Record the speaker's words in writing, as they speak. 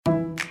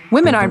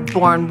Women aren't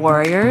born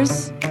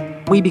warriors,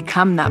 we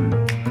become them.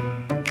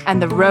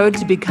 And the road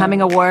to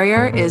becoming a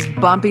warrior is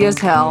bumpy as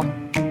hell.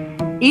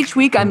 Each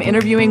week, I'm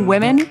interviewing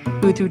women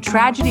who, through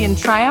tragedy and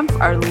triumph,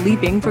 are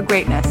leaping for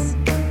greatness.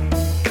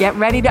 Get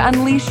ready to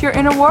unleash your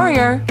inner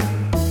warrior.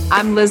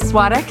 I'm Liz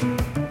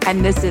Swadek,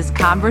 and this is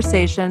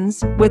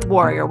Conversations with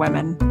Warrior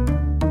Women.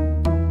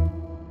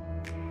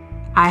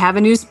 I have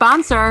a new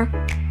sponsor.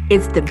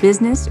 It's the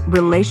Business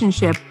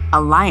Relationship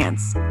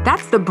Alliance.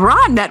 That's the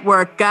BRA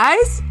Network,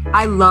 guys.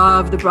 I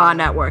love the BRA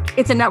Network.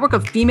 It's a network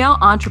of female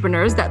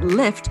entrepreneurs that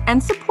lift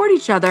and support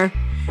each other.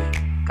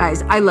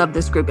 Guys, I love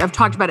this group. I've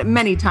talked about it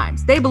many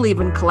times. They believe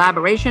in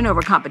collaboration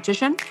over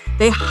competition.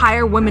 They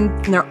hire women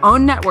in their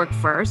own network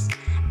first,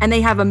 and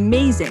they have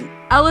amazing,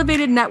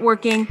 elevated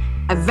networking,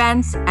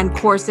 events, and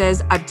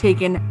courses. I've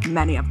taken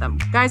many of them.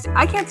 Guys,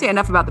 I can't say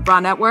enough about the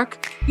BRA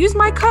Network. Use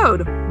my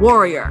code,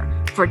 WARRIOR,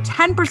 for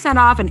 10%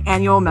 off an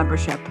annual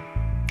membership.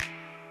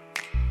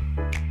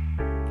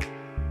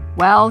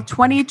 Well,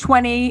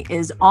 2020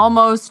 is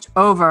almost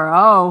over.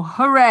 Oh,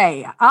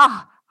 hooray.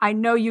 I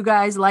know you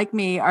guys like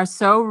me are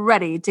so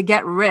ready to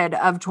get rid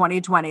of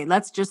 2020.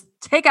 Let's just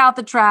take out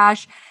the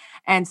trash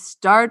and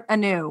start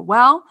anew.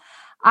 Well,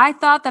 I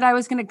thought that I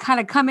was going to kind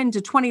of come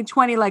into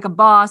 2020 like a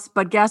boss,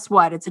 but guess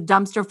what? It's a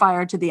dumpster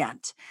fire to the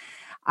end.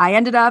 I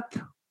ended up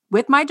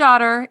with my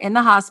daughter in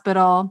the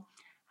hospital.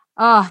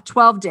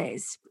 12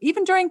 days,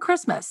 even during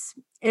Christmas.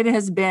 It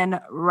has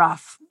been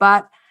rough.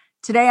 But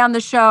today on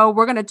the show,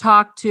 we're going to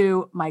talk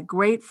to my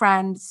great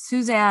friend,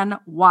 Suzanne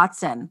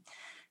Watson.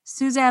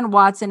 Suzanne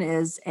Watson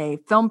is a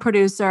film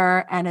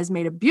producer and has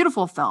made a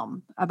beautiful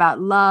film about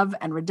love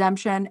and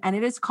redemption, and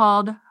it is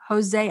called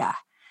Hosea.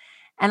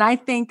 And I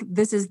think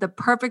this is the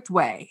perfect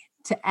way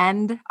to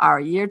end our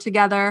year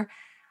together.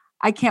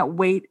 I can't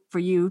wait for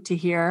you to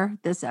hear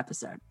this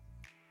episode.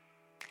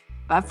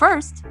 But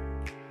first,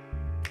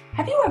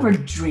 have you ever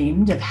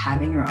dreamed of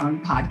having your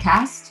own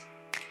podcast?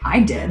 I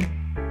did,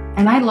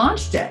 and I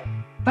launched it,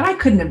 but I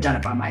couldn't have done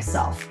it by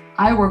myself.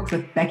 I worked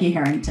with Becky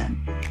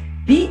Harrington.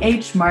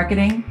 BH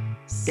Marketing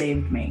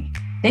saved me.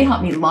 They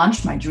helped me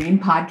launch my dream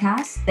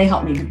podcast. They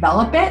helped me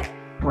develop it,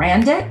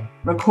 brand it,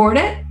 record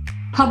it,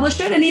 publish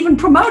it, and even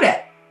promote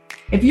it.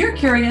 If you're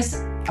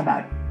curious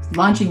about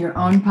launching your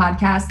own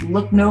podcast,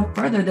 look no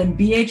further than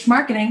BH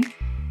Marketing.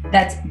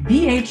 That's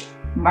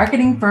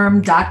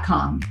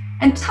bhmarketingfirm.com,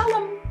 and tell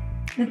them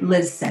that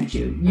Liz sent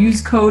you.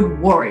 Use code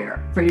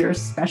WARRIOR for your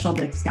special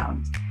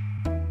discount.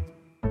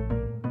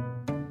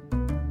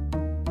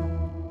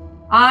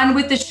 On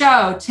with the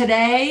show.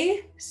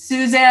 Today,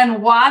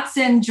 Suzanne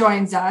Watson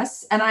joins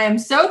us, and I am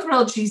so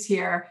thrilled she's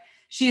here.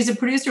 She is a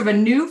producer of a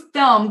new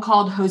film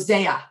called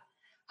Hosea.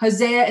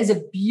 Hosea is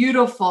a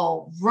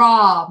beautiful,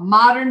 raw,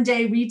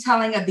 modern-day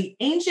retelling of the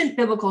ancient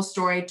biblical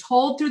story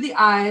told through the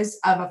eyes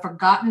of a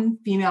forgotten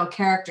female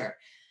character.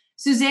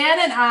 Suzanne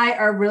and I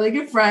are really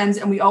good friends,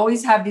 and we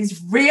always have these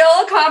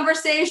real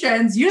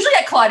conversations, usually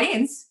at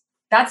Claudine's.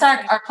 That's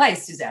our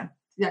place, Suzanne.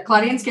 Yeah,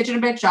 Claudine's Kitchen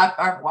and Bake Shop,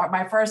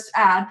 my first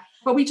ad.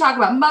 But we talk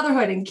about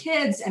motherhood and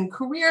kids and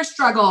career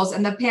struggles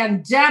and the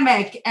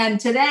pandemic. And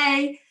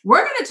today,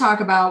 we're going to talk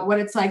about what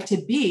it's like to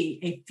be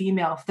a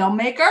female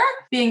filmmaker,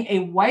 being a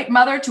white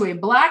mother to a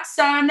Black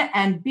son,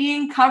 and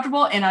being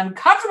comfortable in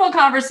uncomfortable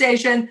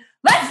conversation.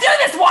 Let's do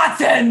this,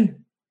 Watson!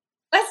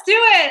 Let's do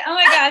it. Oh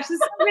my gosh, it's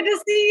so good to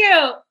see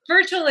you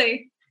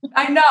virtually.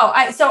 I know.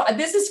 So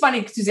this is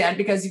funny, Suzanne,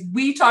 because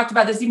we talked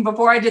about this even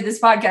before I did this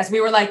podcast.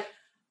 We were like,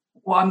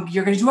 well,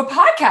 you're going to do a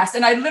podcast.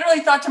 And I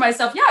literally thought to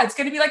myself, yeah, it's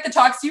going to be like the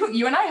talks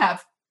you and I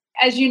have.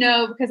 As you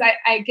know, because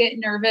I get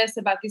nervous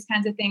about these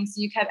kinds of things.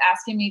 So you kept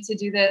asking me to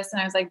do this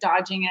and I was like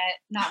dodging it.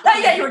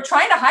 Yeah, you were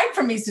trying to hide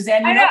from me,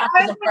 Suzanne. I know.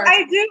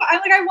 I do. I'm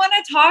like, I want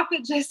to talk,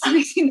 but just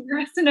makes me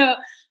nervous to know,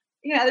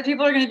 other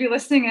people are going to be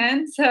listening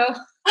in. So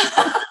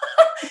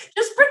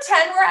just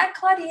pretend we're at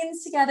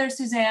Claudine's together,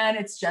 Suzanne.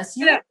 It's just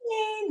you and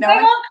me. No,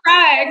 I won't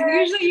cry.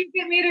 Usually you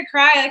get me to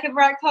cry. Like if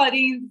we're at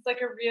Claudine's, it's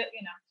like a real,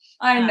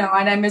 I know,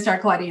 and I miss our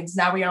Claudine's.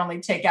 Now we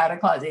only take out a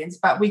Claudine's,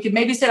 but we could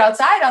maybe sit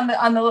outside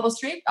on the little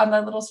street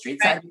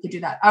right. side. We could do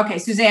that. Okay,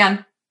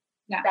 Suzanne.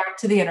 Yeah. Back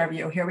to the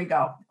interview. Here we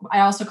go. I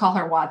also call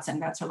her Watson.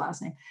 That's her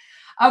last name.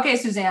 Okay,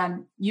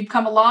 Suzanne, you've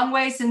come a long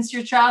way since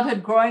your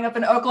childhood growing up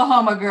in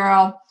Oklahoma,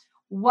 girl.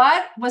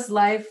 What was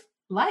life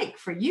like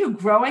for you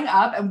growing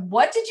up, and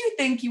what did you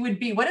think you would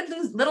be? What did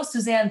little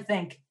Suzanne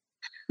think?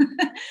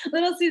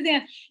 Little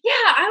Suzanne. Yeah,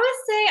 I would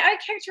say I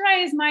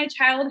characterize my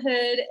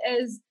childhood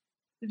as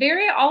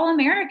very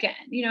all-American,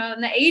 in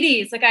the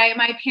 80s. Like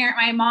my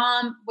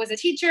mom was a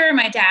teacher.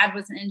 My dad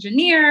was an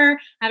engineer.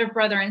 I had a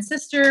brother and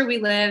sister. We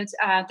lived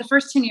the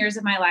first 10 years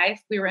of my life.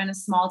 We were in a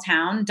small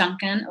town,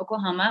 Duncan,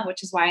 Oklahoma,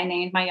 which is why I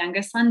named my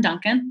youngest son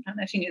Duncan. I don't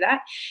know if you knew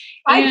that.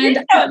 I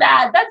didn't know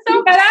that. That's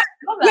so cool.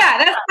 Yeah,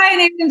 that's why I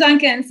named him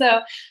Duncan. So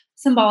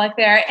symbolic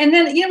there. And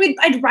then,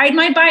 I'd ride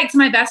my bike to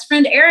my best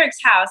friend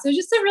Eric's house. It was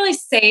just a really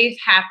safe,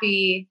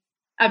 happy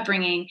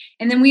upbringing.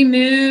 And then we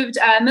moved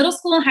middle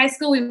school and high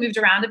school. We moved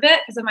around a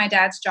bit because of my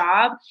dad's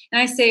job.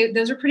 And I say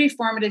those were pretty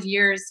formative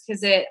years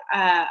because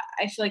I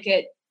feel like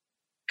it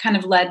kind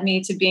of led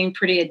me to being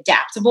pretty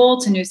adaptable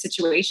to new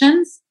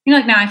situations.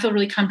 Like now I feel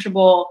really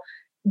comfortable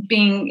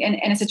being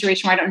in a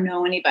situation where I don't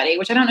know anybody,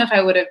 which I don't know if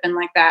I would have been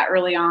like that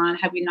early on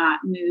had we not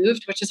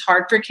moved, which is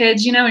hard for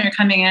kids, when you're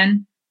coming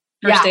in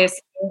first day of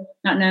school,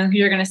 not knowing who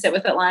you're going to sit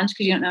with at lunch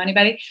because you don't know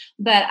anybody.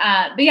 But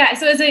yeah,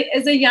 so as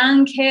a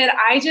young kid,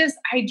 I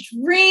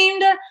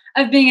dreamed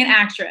of being an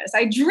actress.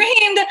 I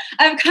dreamed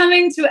of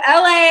coming to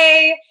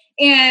LA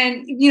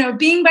and,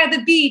 being by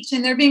the beach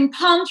and there being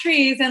palm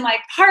trees and like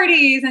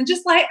parties and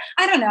just like,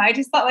 I don't know. I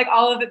just thought like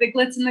all of it, the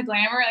glitz and the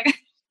glamour, like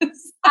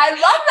I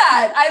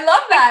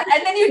love that.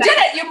 And then you did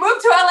it. You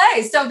moved to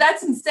LA. So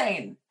that's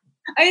insane.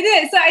 I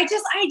did. So I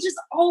just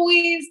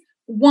always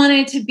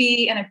wanted to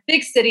be in a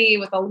big city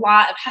with a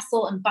lot of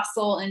hustle and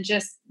bustle and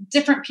just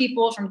different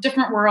people from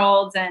different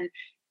worlds and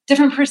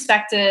different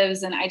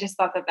perspectives. And I just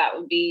thought that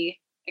would be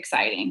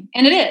exciting.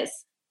 And it is.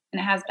 And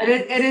it has been.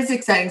 It is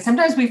exciting.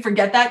 Sometimes we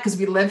forget that because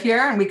we live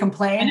here and we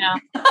complain. I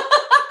know.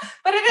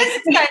 But it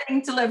is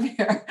exciting to live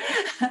here.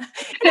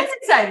 It is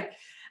exciting.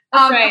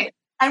 Right.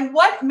 And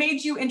what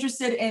made you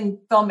interested in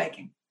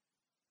filmmaking?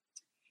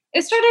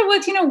 It started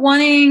with,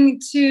 wanting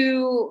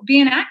to be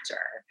an actor.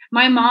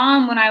 My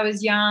mom, when I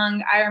was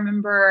young, I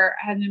remember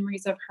I had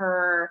memories of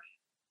her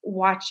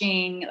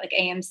watching like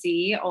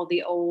AMC, all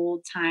the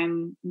old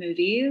time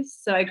movies.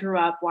 So I grew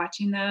up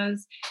watching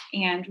those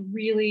and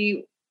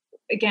really,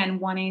 again,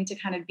 wanting to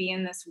kind of be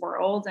in this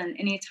world. And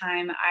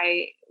anytime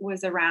I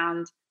was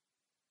around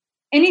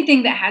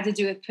anything that had to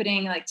do with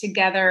putting like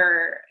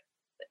together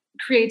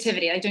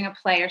creativity, like doing a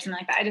play or something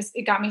like that,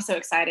 it got me so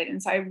excited.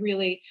 And so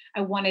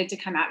I wanted to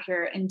come out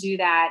here and do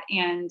that.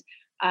 And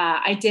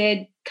I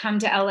did come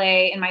to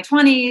LA in my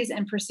 20s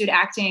and pursued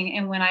acting.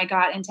 And when I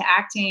got into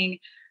acting,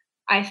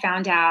 I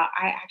found out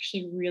I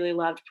actually really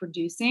loved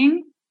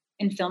producing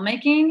and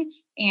filmmaking.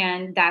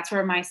 And that's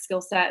where my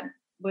skill set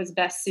was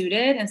best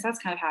suited. And so that's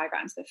kind of how I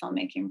got into the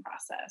filmmaking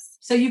process.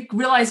 So you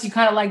realize you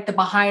kind of like the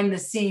behind the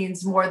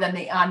scenes more than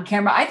the on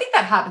camera. I think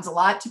that happens a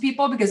lot to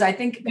people because I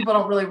think people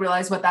don't really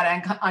realize what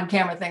that on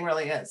camera thing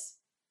really is.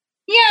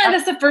 Yeah, I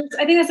think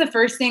that's the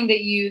first thing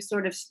that you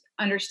sort of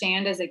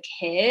understand as a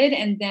kid.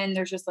 And then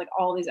there's just like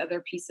all these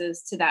other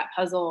pieces to that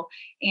puzzle.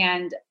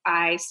 And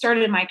I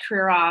started my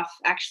career off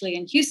actually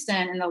in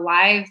Houston in the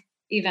live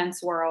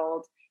events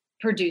world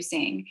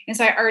producing. And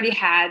so I already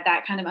had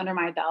that kind of under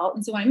my belt.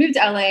 And so when I moved to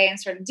LA and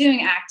started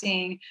doing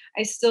acting,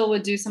 I still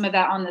would do some of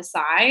that on the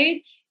side.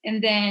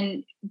 And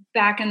then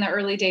back in the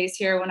early days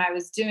here, when I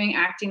was doing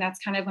acting, that's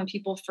kind of when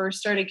people first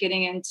started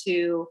getting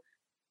into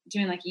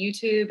doing like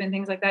YouTube and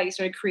things like that. You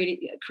started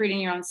creating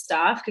your own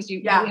stuff because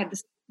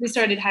we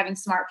started having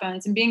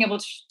smartphones and being able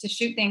to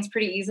shoot things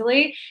pretty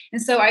easily.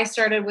 And so I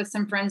started with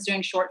some friends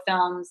doing short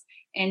films,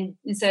 and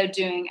instead of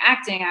doing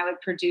acting, I would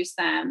produce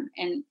them,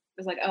 and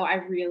was like, oh, I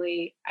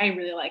really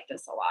like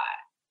this a lot.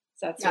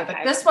 So that's but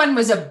this one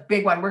was a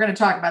big one. We're going to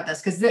talk about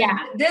this because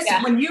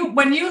when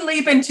you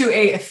leap into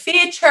a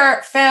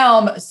feature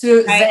film,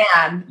 Suzanne,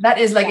 right, that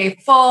is like a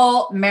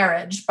full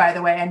marriage, by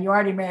the way. And you're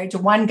already married to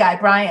one guy,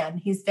 Brian.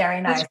 He's very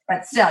nice,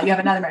 but still, you have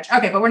another marriage.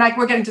 Okay, but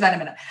we're getting to that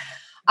in a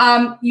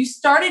minute. You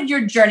started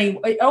your journey.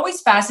 It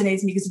always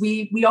fascinates me because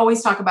we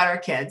always talk about our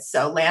kids.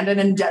 So Landon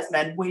and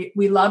Desmond,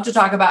 we love to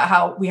talk about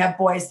how we have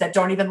boys that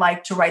don't even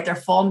like to write their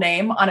full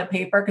name on a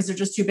paper because they're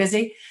just too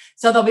busy.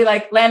 So they'll be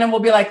like, Landon will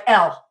be like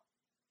L.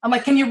 I'm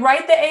like, can you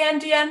write the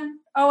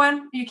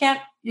ANDNON? You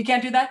can't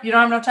do that. You don't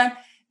have enough time.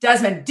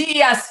 Desmond,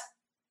 DES.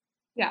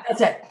 Yeah,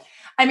 that's it.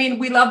 I mean,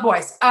 we love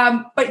boys.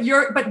 But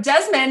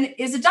Desmond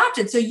is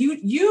adopted. So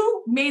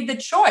you made the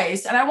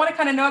choice, and I want to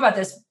kind of know about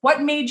this.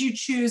 What made you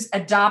choose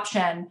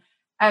adoption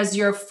as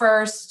your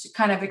first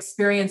kind of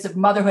experience of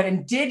motherhood?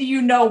 And did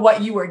you know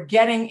what you were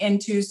getting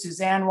into,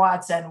 Suzanne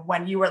Watson,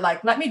 when you were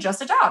like, let me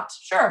just adopt?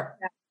 Sure.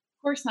 Yeah.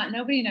 Of course not.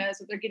 Nobody knows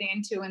what they're getting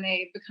into when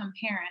they become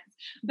parents.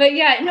 But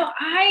yeah, no,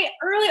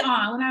 early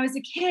on when I was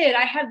a kid,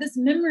 I had this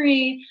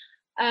memory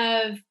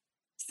of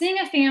seeing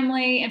a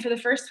family and for the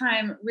first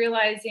time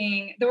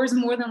realizing there was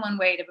more than one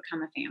way to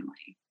become a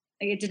family.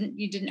 Like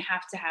you didn't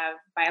have to have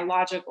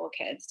biological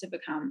kids to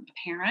become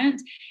a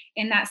parent.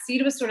 And that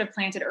seed was sort of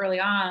planted early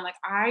on. Like,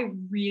 I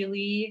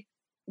really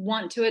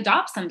want to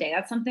adopt someday.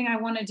 That's something I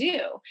want to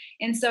do.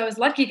 And so I was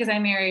lucky because I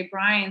married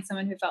Brian,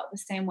 someone who felt the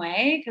same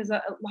way, because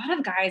a lot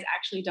of guys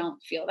actually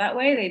don't feel that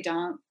way.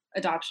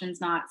 Adoption's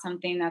not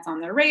something that's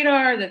on their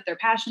radar, that they're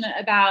passionate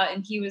about.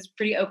 And he was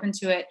pretty open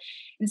to it.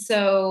 And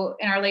so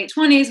in our late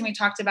 20s, when we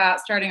talked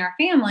about starting our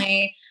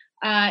family,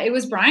 it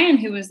was Brian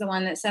who was the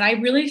one that said, I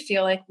really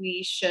feel like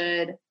we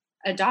should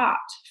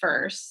adopt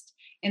first.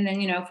 And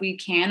then, if we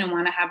can and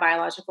want to have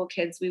biological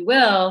kids, we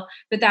will.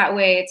 But that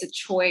way it's a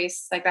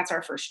choice. Like, that's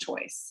our first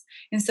choice.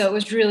 And so it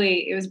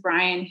was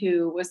Brian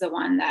who was the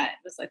one that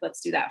was like, let's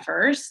do that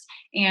first.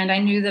 And I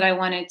knew that I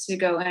wanted to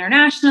go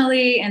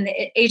internationally. And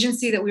the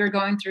agency that we were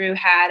going through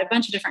had a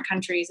bunch of different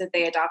countries that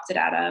they adopted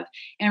out of.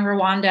 And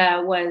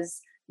Rwanda was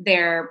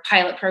their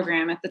pilot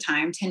program at the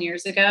time, 10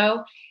 years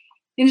ago.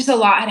 and just a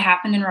lot had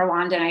happened in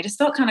Rwanda, and I just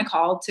felt kind of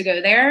called to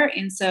go there.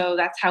 And so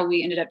that's how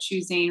we ended up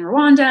choosing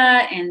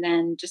Rwanda, and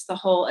then just the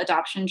whole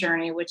adoption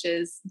journey, which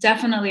is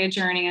definitely a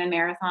journey and a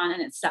marathon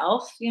in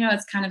itself.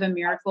 It's kind of a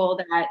miracle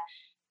that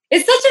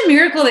it's such a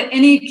miracle that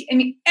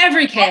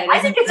every kid I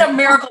think it's a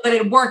miracle that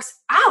it works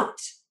out.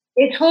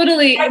 It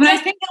totally, I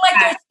just feel like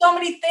there's so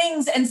many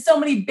things and so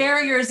many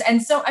barriers.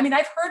 And so, I mean,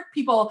 I've heard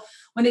people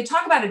when they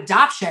talk about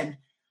adoption,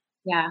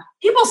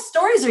 people's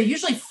stories are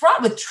usually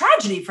fraught with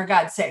tragedy, for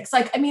God's sakes.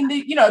 Like, I mean,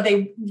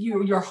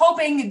 you're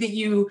hoping that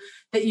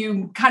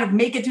you kind of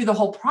make it through the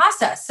whole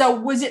process. So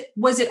was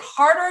it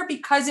harder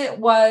because it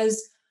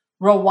was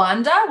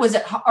Rwanda?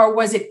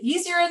 Was it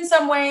easier in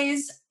some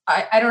ways?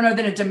 I don't know,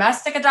 than a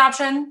domestic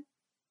adoption?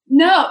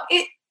 No,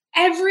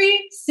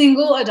 every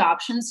single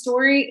adoption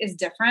story is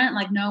different.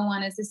 Like no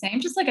one is the same,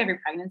 just like every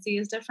pregnancy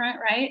is different,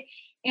 right?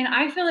 And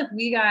I feel like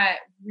we got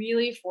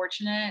really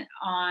fortunate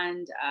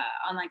on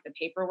like the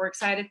paperwork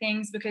side of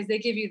things, because they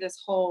give you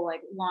this whole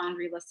like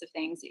laundry list of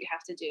things that you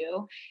have to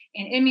do.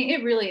 And I mean,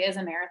 it really is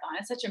a marathon.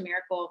 It's such a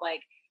miracle.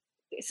 Like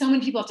so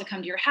many people have to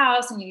come to your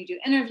house and you do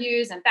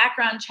interviews and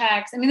background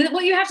checks. I mean,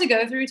 what you have to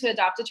go through to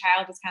adopt a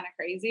child is kind of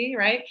crazy,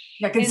 right?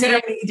 Yeah,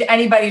 considering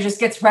anybody just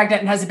gets pregnant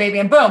and has a baby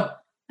and boom.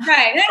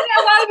 Right. And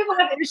a lot of people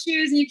have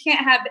issues and you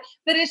can't have it,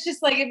 but it's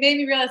just like, it made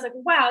me realize like,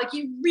 wow, like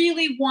you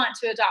really want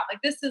to adopt.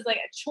 Like this is like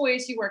a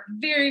choice. You work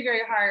very,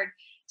 very hard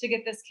to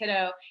get this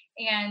kiddo.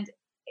 And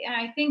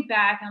I think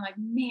back and I'm like,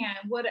 man,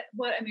 what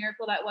a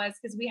miracle that was.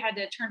 Cause we had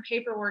to turn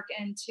paperwork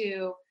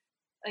into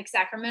like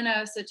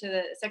Sacramento. So to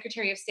the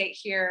Secretary of State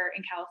here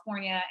in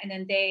California, and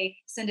then they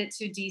send it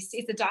to DC.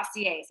 It's a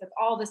dossier. So it's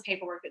all this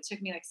paperwork that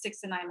took me like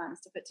 6 to 9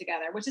 months to put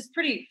together, which is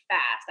pretty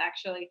fast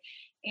actually.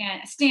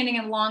 And standing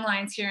in long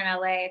lines here in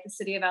LA at the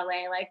city of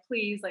LA, like,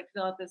 please like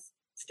fill out this,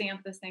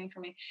 stamp this thing for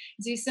me.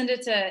 So I send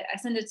it to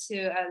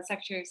the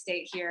Secretary of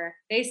State here.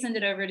 They send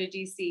it over to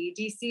DC.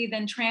 DC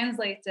then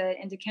translates it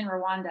into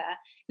Kinyarwanda.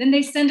 Then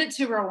they send it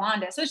to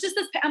Rwanda. So it's just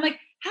this, I'm like,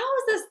 how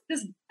is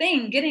this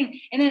thing getting,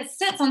 and it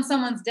sits on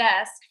someone's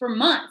desk for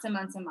months and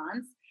months and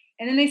months.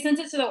 And then they sent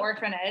it to the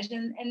orphanage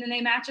and then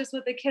they match us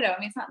with the kiddo. I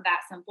mean, it's not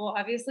that simple,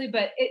 obviously,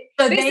 but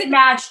so they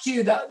matched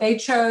you though. They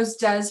chose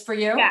Des for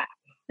you. Yeah.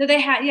 So they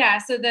had,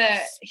 so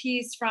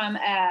he's from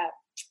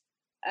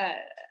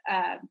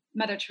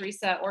Mother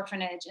Teresa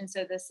orphanage. And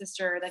so the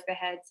sister, like the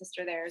head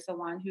sister there, is the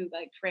one who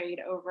like prayed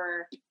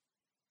over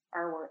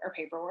our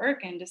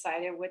paperwork and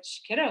decided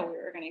which kiddo we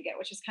were going to get,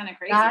 which is kind of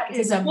crazy. That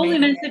is amazing. Fully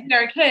meant to be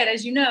our kid,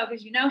 as you know,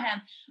 because you know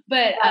him.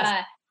 But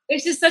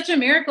it's just such a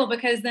miracle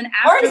because then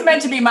after, or he's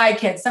meant to be my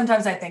kid.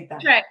 Sometimes I think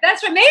that. Right.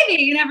 That's right.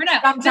 Maybe, you never know.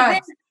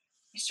 Sometimes.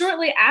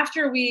 Shortly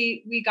after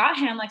we got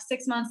him, like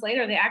 6 months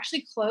later, they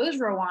actually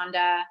closed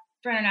Rwanda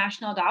for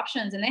international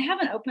adoptions, and they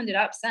haven't opened it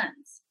up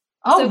since.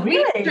 Oh, so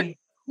really?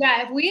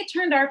 If we had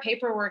turned our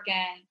paperwork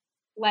in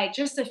like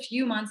just a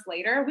few months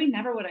later, we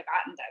never would have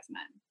gotten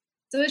Desmond.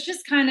 So it's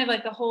just kind of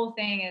like the whole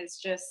thing is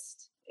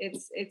just,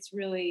 it's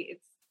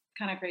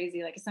kind of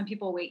crazy. Like some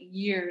people wait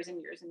years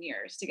and years and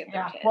years to get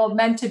their kid. Well,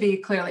 meant to be,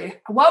 clearly.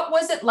 What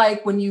was it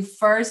like when you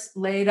first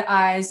laid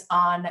eyes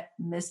on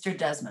Mr.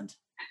 Desmond?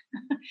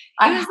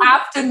 I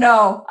have to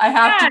know.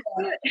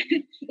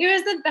 It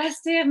was the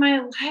best day of my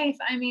life.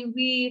 I mean,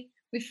 we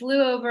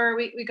flew over,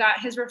 we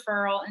got his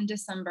referral in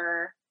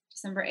December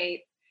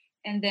 8th.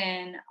 And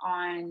then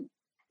on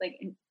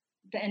like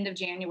the end of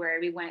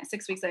January, we went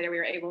 6 weeks later, we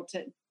were able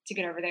to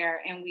get over there,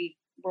 and we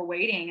were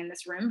waiting in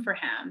this room for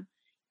him.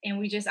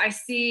 And I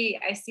see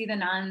the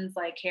nuns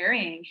like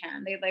carrying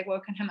him. They'd like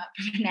woken him up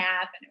from a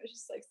nap, and it was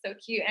just like so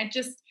cute. And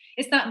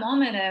it's that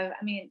moment of,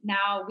 I mean,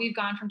 now we've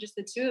gone from just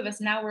the two of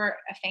us. Now we're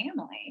a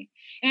family.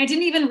 And I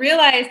didn't even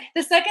realize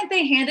the second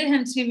they handed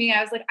him to me,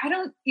 I was like, I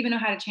don't even know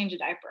how to change a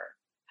diaper.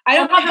 I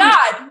don't know how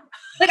much,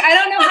 like, I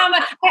don't know how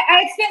much,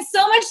 I spent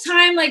so much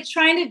time like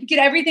trying to get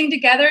everything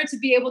together to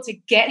be able to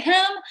get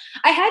him.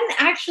 I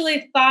hadn't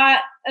actually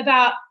thought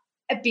about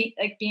being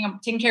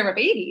taking care of a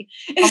baby.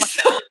 And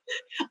so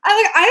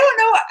I don't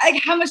know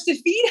like how much to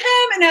feed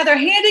him, and now they're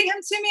handing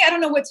him to me. I don't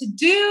know what to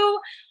do,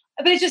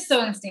 but it's just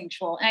so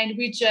instinctual. And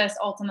we just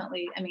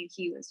ultimately, I mean,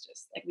 he was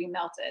just like, we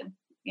melted,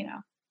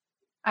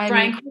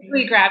 Brian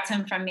quickly grabbed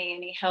him from me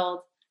and he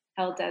held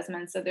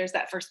Desmond. So there's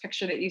that first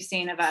picture that you've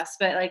seen of us,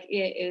 but like,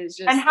 it is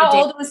just. And how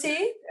old was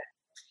he?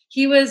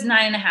 He was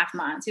 9.5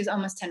 months. He was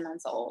almost 10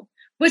 months old,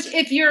 which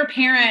if you're a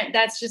parent,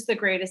 that's just the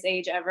greatest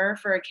age ever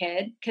for a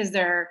kid, because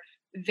they're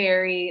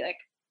very like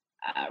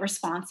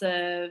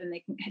responsive and they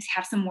can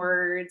have some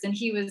words. And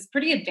he was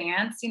pretty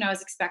advanced. I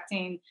was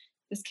expecting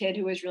this kid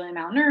who was really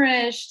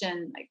malnourished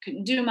and like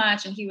couldn't do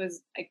much. And he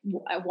was like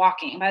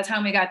walking. By the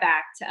time we got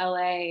back to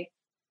LA,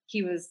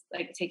 he was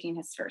like taking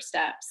his first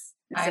steps.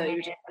 So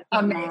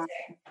amazing.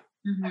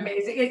 Mm-hmm.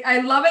 Amazing. I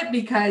love it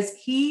because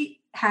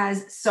he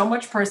has so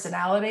much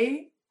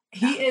personality.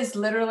 He is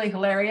literally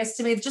hilarious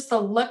to me. Just the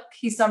look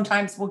he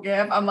sometimes will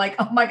give. I'm like,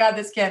 oh my God,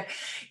 this kid,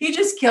 he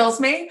just kills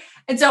me.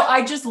 And so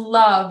I just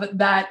love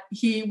that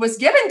he was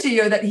given to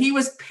you, that he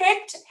was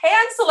picked,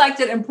 hand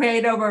selected, and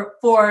prayed over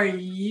for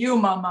you,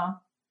 Mama.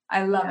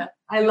 I love it.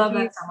 I love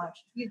that so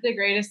much. He's the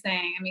greatest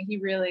thing. I mean, he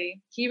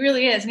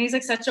really is. And he's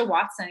like such a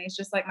Watson. He's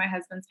just like my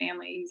husband's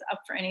family. He's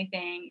up for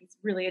anything. He's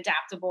really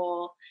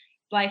adaptable,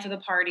 life of the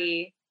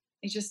party.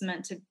 We're just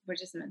meant to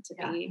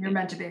be. You're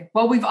meant to be.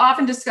 Well, we've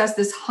often discussed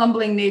this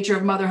humbling nature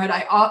of motherhood.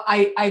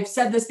 I've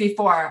said this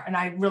before, and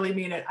I really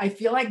mean it. I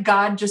feel like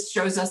God just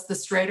shows us the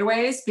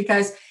straightaways,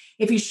 because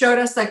if he showed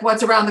us like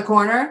what's around the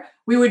corner,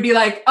 we would be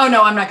like, oh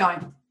no, I'm not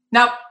going.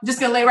 Nope, I'm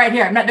just going to lay right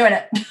here. I'm not doing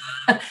it.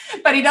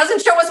 But he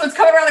doesn't show us what's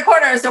coming around the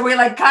corner. So we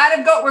like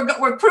kind of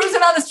we're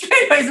cruising on the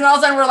straightaways, and all of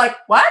a sudden we're like,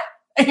 what?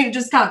 And it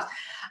just comes.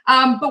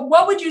 But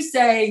what would you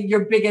say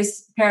your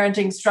biggest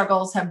parenting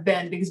struggles have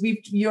been? Because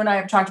you and I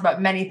have talked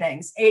about many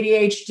things.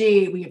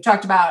 ADHD, we have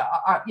talked about,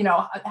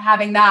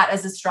 having that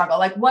as a struggle.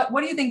 Like, what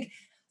do you think?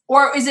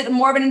 Or is it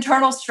more of an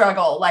internal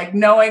struggle, like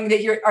knowing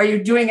that are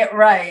you doing it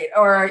right?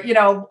 Or,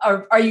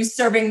 are you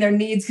serving their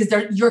needs?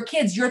 Because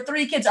your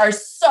 3 kids are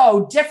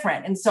so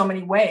different in so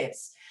many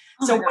ways.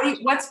 So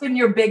what's been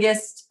your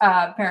biggest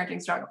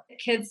parenting struggle?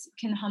 Kids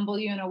can humble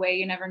you in a way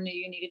you never knew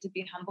you needed to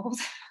be humbled.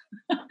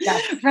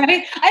 Yes.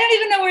 Right? I don't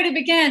even know where to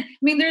begin. I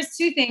mean, there's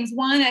 2 things.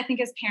 One, I think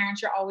as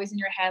parents, you're always in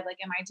your head, like,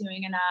 am I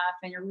doing enough?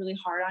 And you're really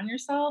hard on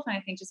yourself. And I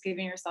think just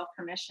giving yourself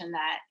permission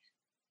that,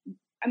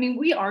 I mean,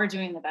 we are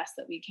doing the best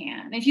that we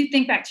can. And if you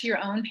think back to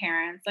your own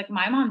parents, like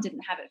my mom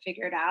didn't have it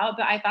figured out,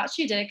 but I thought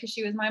she did because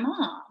she was my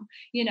mom,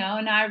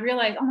 and I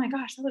realized, oh my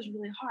gosh, that was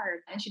really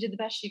hard. And she did the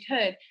best she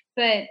could.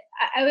 But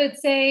I would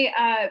say,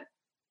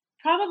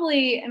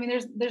 probably, I mean,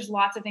 there's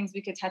lots of things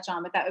we could touch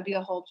on, but that would be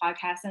a whole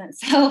podcast in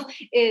itself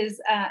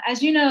is,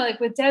 as you know, like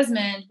with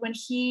Desmond, when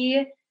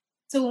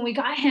we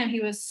got him, he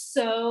was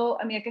so,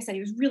 I mean, like I said,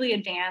 he was really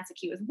advanced. Like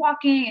he was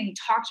walking and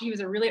he was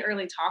a really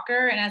early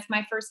talker. And as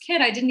my first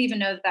kid, I didn't even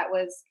know that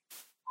was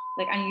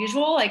like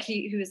unusual. Like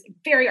he was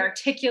very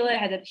articulate,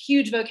 had a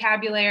huge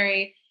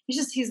vocabulary.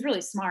 He's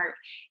really smart.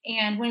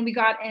 And when we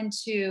got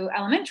into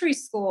elementary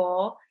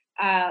school,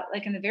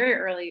 like at the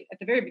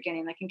very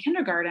beginning, like in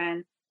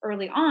kindergarten,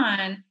 early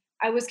on,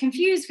 I was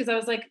confused because I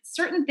was like,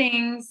 certain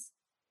things,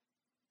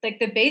 like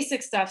the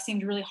basic stuff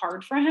seemed really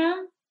hard for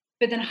him,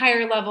 but then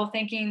higher level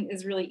thinking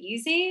is really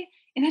easy.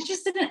 And it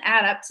just didn't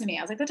add up to me.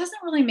 I was like, that doesn't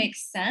really make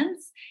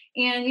sense.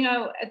 And,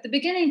 at the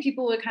beginning,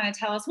 people would kind of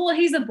tell us, well,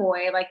 he's a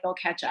boy, like they'll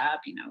catch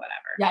up,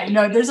 whatever.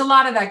 Yeah, there's a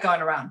lot of that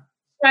going around.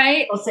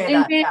 Right. I'll say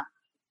that. Yeah.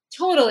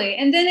 Totally.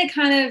 And then it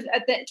kind of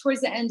towards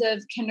the end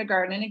of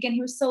kindergarten, and again,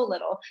 he was so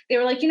little, they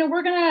were like,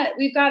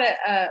 we've got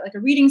a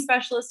reading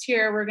specialist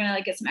here. We're going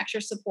to get some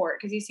extra support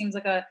because he seems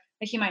like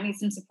he might need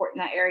some support in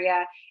that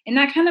area. And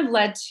that kind of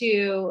led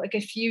to like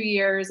a few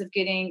years of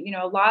getting,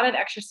 a lot of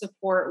extra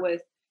support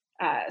with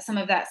some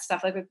of that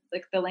stuff, like with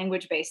like the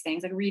language-based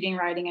things like reading,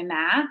 writing, and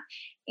math.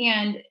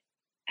 And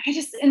I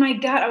just, in my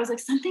gut, I was like,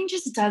 something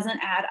just doesn't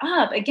add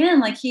up. Again,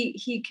 like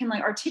he can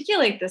like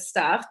articulate this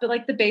stuff, but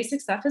like the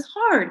basic stuff is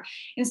hard.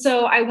 And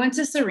so I went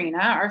to Serena,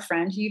 our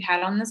friend who you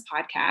had on this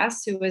podcast,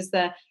 who was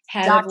the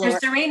head Dr.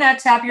 Serena,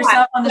 tap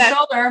yourself on the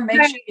shoulder.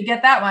 Make sure you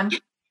get that one.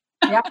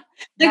 Yeah.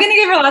 They're going to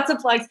give her lots of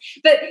plugs,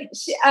 but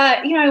she,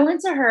 I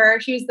went to her,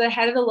 she was the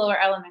head of the lower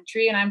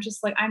elementary. And I'm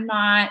just like,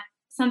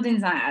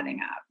 something's not adding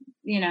up,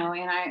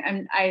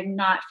 and I'm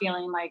not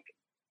feeling like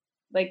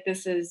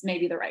this is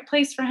maybe the right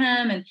place for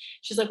him. And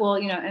she's like, well,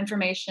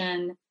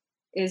 information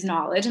is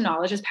knowledge and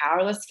knowledge is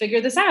power. Let's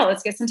figure this out.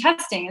 Let's get some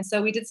testing. And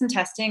so we did some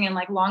testing, and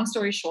like, long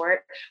story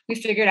short, we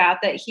figured out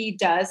that he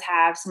does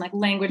have some like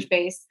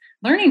language-based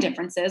learning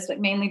differences, but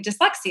mainly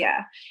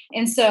dyslexia.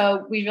 And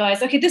so we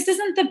realized, okay, this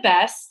isn't the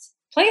best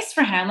place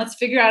for him. Let's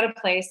figure out a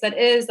place that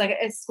is like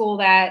a school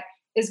that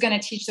is going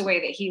to teach the way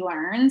that he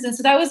learns. And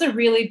so that was a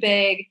really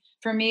big,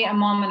 for me, a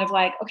moment of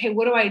like, okay,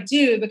 what do I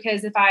do?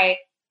 Because if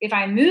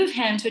I move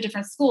him to a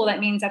different school,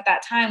 that means at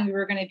that time we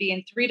were going to be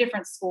in 3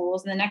 different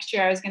schools. And the next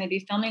year I was going to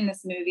be filming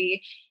this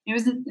movie. It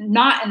was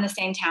not in the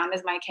same town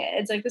as my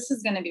kids. Like, this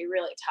is going to be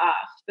really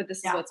tough, but this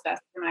is what's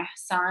best for my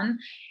son.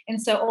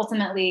 And so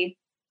ultimately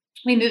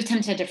we moved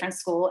him to a different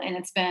school, and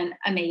it's been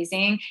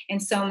amazing.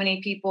 And so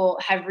many people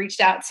have reached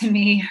out to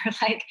me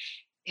like,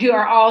 who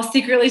are all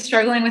secretly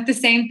struggling with the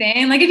same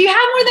thing. Like, if you have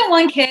more than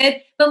one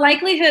kid, the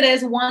likelihood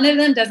is one of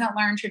them doesn't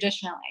learn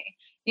traditionally.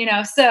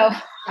 So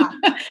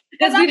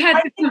because we've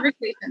had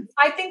conversations.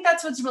 I think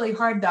that's what's really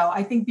hard, though.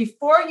 I think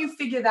before you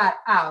figure that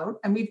out,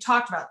 and we've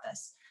talked about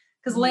this,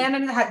 because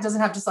Landon doesn't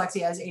have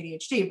dyslexia, as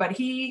ADHD, but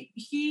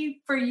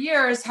he for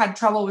years had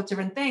trouble with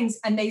different things.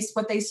 And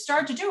what they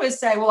start to do is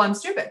say, well, I'm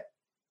stupid.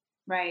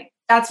 Right.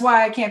 That's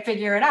why I can't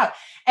figure it out.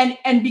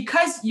 And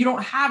because you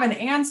don't have an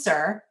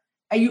answer,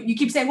 you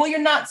keep saying, well,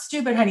 you're not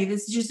stupid, honey.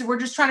 This is just, we're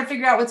just trying to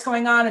figure out what's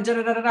going on, and da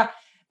da da da da.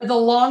 But the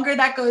longer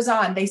that goes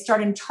on, they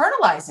start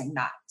internalizing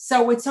that.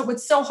 So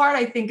what's so hard,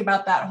 I think,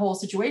 about that whole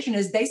situation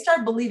is they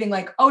start believing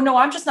like, oh no,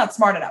 I'm just not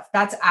smart enough.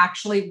 That's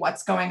actually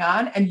what's going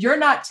on. And you're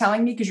not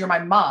telling me because you're my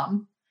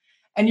mom,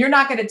 and you're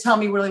not going to tell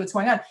me really what's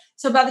going on.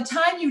 So by the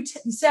time you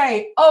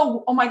say,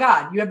 oh my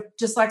God, you have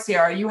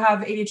dyslexia, or you have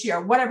ADHD,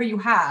 or whatever you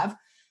have,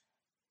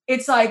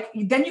 it's like,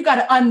 then you got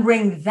to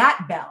unring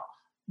that bell,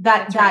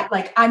 that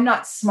like, I'm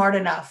not smart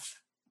enough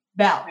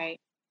bell. Right.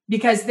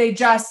 because they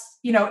just,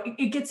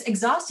 it gets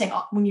exhausting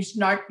when you're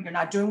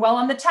not doing well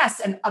on the tests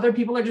and other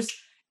people are just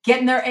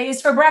getting their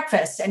A's for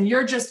breakfast and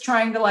you're just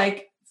trying to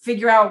like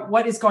figure out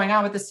what is going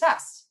on with this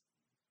test.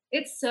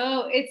 It's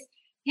so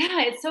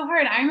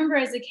hard. I remember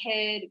as a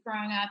kid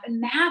growing up and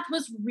math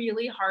was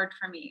really hard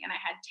for me and I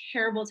had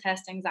terrible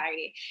test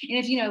anxiety.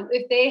 And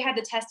if they had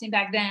the testing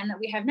back then that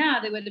we have now,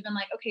 they would have been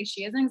like, okay,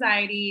 she has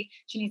anxiety.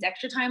 She needs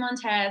extra time on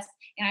tests.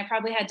 And I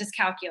probably had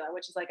dyscalculia,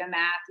 which is like a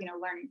math,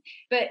 learning.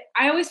 But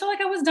I always felt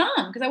like I was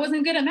dumb because I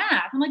wasn't good at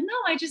math. I'm like,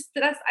 no,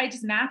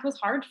 math was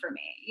hard for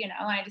me.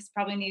 I just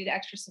probably needed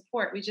extra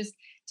support. We just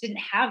didn't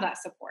have that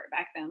support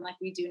back then like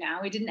we do now.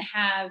 We didn't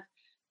have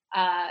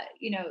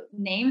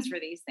names for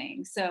these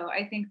things. So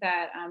I think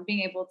that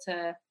being able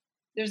to,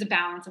 there's a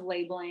balance of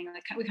labeling.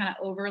 Like we kind of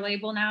over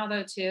label now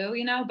though too,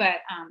 but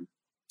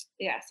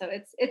so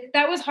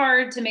that was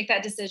hard to make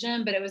that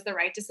decision, but it was the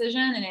right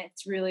decision. And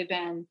it's really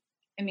been,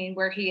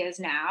 where he is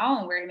now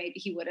and where maybe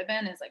he would have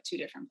been is like two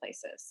different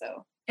places.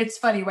 So it's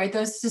funny, right?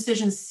 Those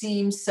decisions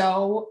seem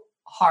so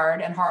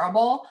hard and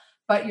horrible,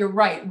 but you're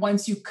right.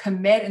 Once you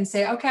commit and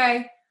say,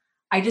 okay,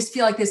 I just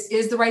feel like this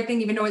is the right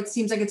thing, even though it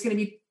seems like it's going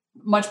to be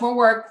much more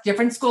work,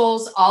 different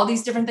schools, all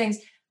these different things.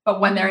 But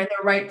when they're in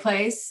the right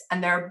place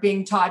and they're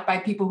being taught by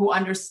people who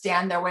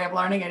understand their way of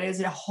learning, it is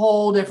a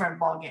whole different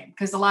ballgame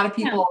because a lot of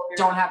people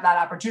don't have that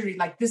opportunity.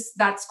 Like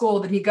that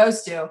school that he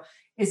goes to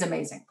is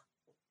amazing.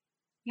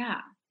 Yeah.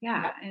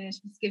 And it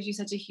just gives you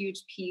such a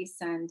huge piece.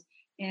 And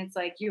it's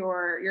like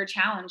your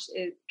challenge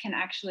can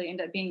actually end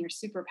up being your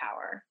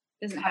superpower.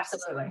 It doesn't have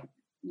Absolutely.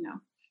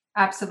 to,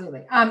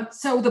 Absolutely.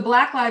 So the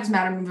Black Lives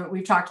Matter movement,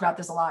 we've talked about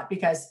this a lot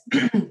because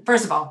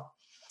first of all,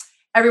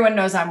 everyone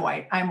knows I'm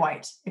white. I'm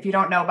white. If you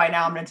don't know by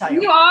now, I'm going to tell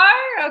you. You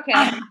are? Okay.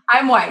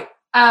 I'm white.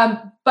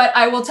 But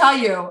I will tell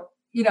you,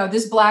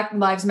 this Black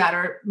Lives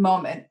Matter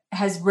moment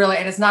has really,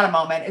 and it's not a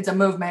moment, it's a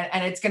movement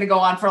and it's going to go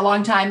on for a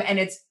long time. And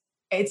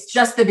it's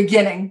just the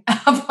beginning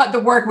of the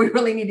work we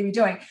really need to be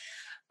doing.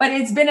 But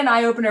it's been an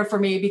eye opener for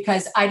me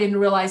because I didn't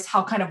realize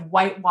how kind of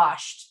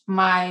whitewashed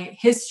my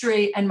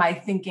history and my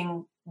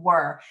thinking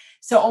were.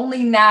 So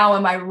only now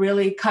am I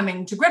really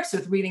coming to grips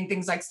with reading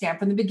things like Stand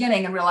from the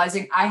Beginning and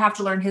realizing I have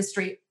to learn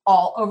history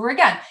all over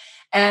again.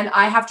 And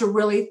I have to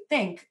really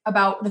think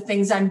about the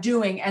things I'm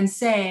doing and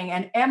saying,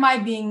 and am I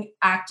being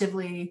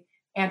actively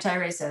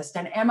anti-racist?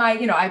 And am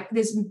I,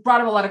 this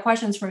brought up a lot of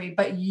questions for me,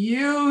 but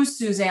you,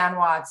 Suzanne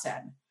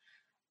Watson,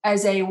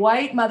 as a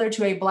white mother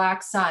to a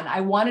Black son,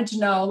 I wanted to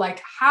know,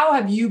 like, how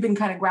have you been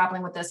kind of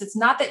grappling with this? It's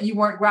not that you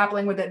weren't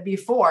grappling with it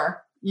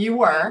before, you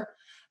were,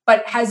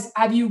 but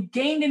have you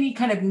gained any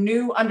kind of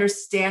new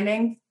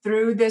understanding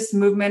through this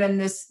movement and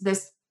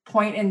this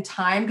point in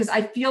time? Because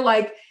I feel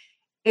like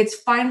it's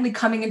finally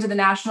coming into the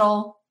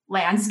national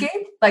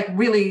landscape, like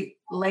really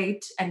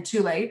late and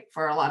too late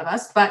for a lot of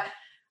us. But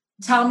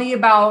tell me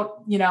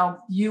about,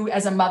 you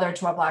as a mother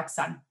to a Black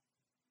son.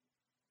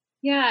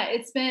 Yeah,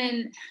 it's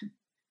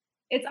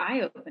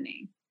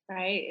eye-opening,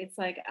 right? It's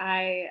like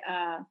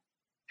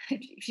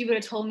if you would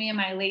have told me in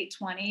my late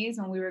 20s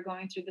when we were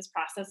going through this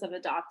process of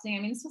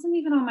adopting, this wasn't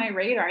even on my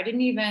radar. I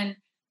didn't even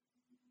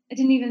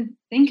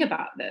think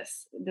about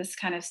this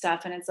kind of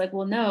stuff. And it's like,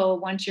 well, no,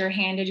 once you're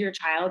handed your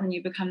child and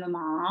you become the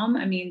mom,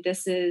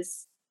 this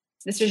is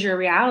your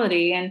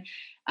reality. And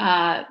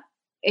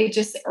it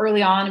just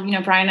early on,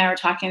 Brian and I were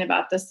talking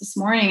about this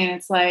morning, and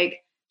it's like,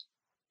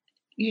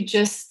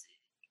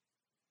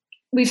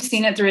 we've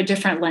seen it through a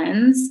different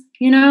lens,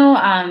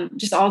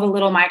 just all the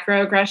little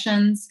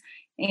microaggressions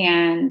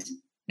and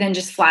then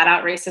just flat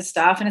out racist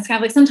stuff. And it's kind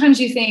of like, sometimes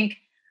you think,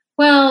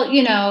 well,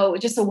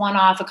 just a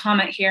one-off, a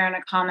comment here and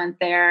a comment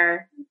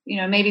there,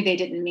 maybe they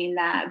didn't mean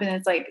that. But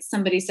it's like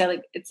somebody said,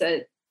 like, it's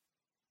a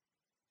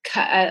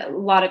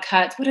lot of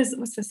cuts.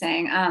 What's the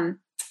saying?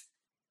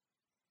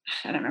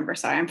 I don't remember.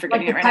 Sorry, I'm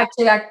forgetting it right now.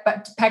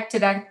 Peck to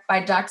death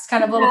by ducks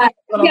kind of little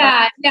thing.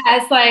 Yeah.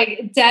 It's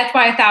like death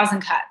by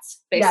 1,000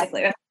 cuts,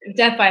 basically. Yes.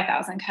 Death by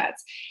 1,000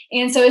 cuts.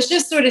 And so it's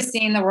just sort of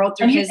seeing the world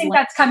through his lens. And you think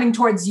that's coming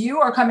towards you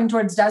or coming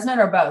towards Desmond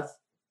or both?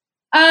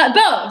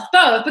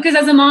 Both. Because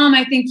as a mom,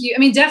 I think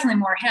definitely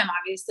more him,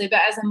 obviously,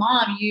 but as a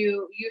mom,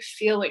 you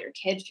feel what your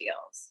kid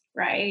feels,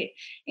 right?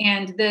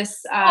 And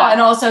this, and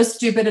also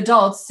stupid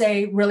adults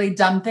say really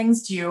dumb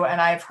things to you.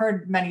 And I've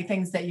heard many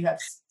things that you have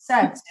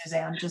said,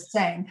 Suzanne, just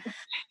saying.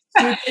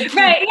 Right.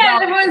 Yeah.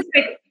 Everyone's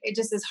like, it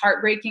just is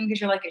heartbreaking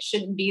because you're like, it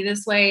shouldn't be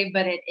this way,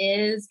 but it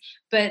is.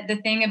 But the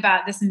thing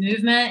about this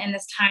movement and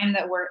this time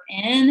that we're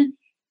in,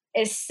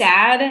 as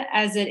sad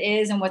as it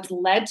is and what's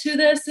led to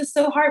this is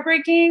so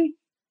heartbreaking,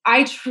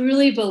 I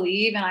truly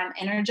believe and I'm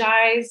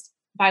energized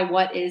by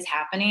what is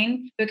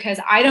happening, because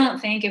I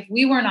don't think if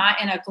we were not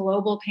in a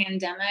global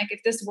pandemic,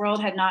 if this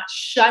world had not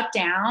shut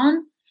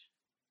down,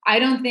 I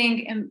don't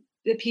think some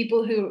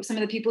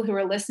of the people who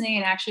are listening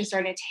and actually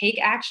starting to take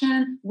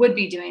action would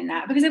be doing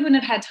that, because they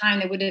wouldn't have had time.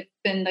 They would have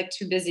been like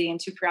too busy and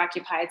too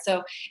preoccupied.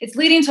 So it's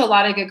leading to a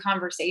lot of good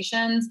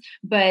conversations,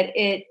 but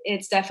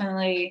it's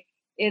definitely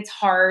it's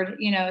hard,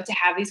 to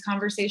have these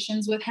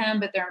conversations with him,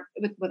 but they're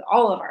with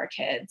all of our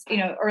kids,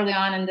 early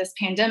on in this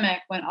pandemic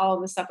when all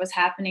of this stuff was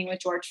happening with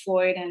George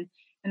Floyd and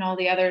all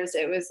the others,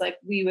 it was like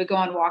we would go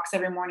on walks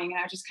every morning and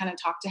I would just kind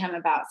of talk to him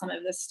about some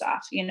of this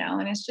stuff,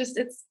 and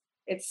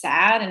it's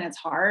sad and it's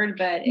hard,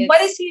 but what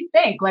does he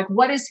think? Like,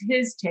 what is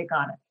his take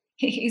on it?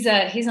 He's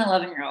an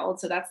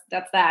 11-year-old, so that's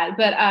that.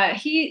 But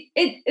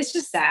it's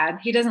just sad.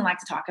 He doesn't like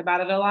to talk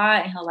about it a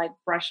lot, and he'll like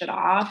brush it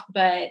off.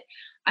 But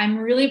I'm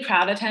really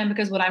proud of him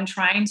because what I'm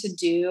trying to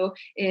do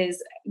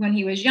is when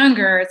he was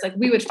younger, it's like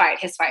we would fight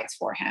his fights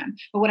for him.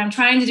 But what I'm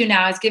trying to do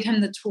now is give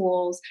him the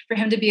tools for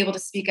him to be able to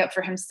speak up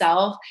for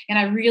himself. And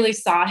I really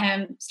saw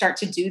him start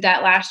to do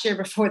that last year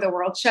before the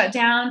world shut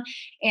down.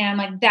 And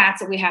like,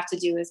 that's what we have to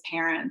do as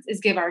parents is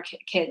give our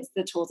kids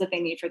the tools that they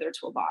need for their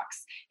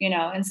toolbox,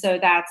 And so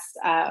that's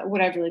what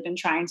I've really been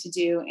trying to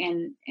do.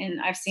 And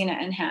I've seen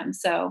it in him.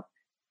 So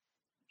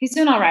he's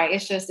doing all right.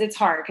 It's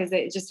hard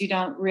because you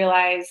don't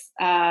realize,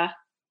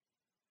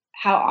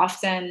 how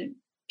often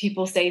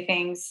people say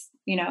things,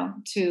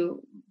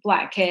 to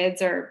Black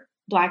kids or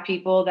Black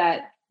people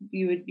that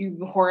you'd be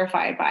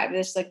horrified by.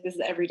 This is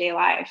everyday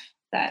life.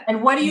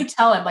 And what do you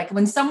tell him? Like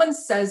when someone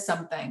says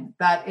something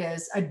that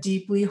is a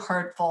deeply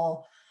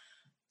hurtful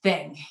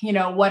thing,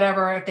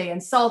 whatever, if they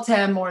insult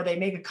him or they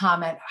make a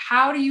comment,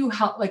 how do you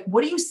help? Like,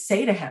 what do you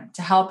say to him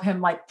to help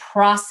him like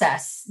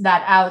process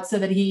that out so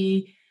that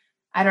he,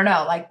 I don't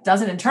know, like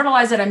doesn't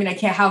internalize it? I mean,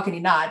 how can he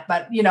not?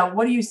 But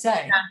what do you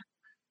say? Yeah.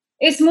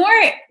 It's more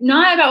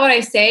not about what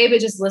I say, but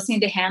just listening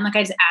to him. Like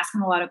I just ask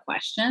him a lot of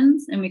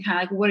questions and we kind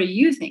of like, what are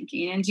you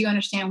thinking? And do you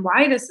understand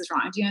why this is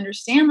wrong? Do you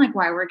understand like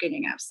why we're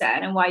getting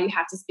upset and why you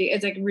have to speak?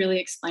 It's like really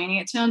explaining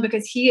it to him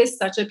because he is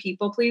such a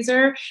people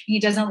pleaser. He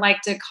doesn't want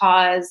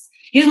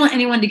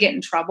anyone to get in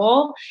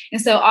trouble.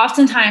 And so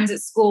oftentimes at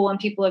school, when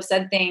people have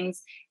said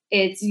things,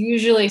 it's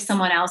usually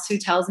someone else who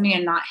tells me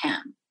and not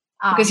him.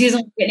 Because he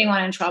doesn't get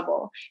anyone in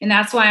trouble. And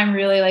that's why I'm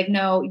really like,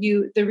 no,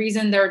 the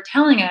reason they're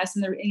telling us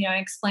and they're,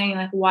 explaining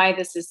like why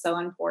this is so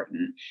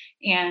important.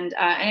 And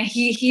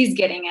he's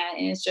getting it.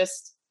 And it's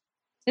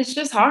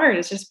just hard.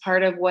 It's just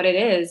part of what it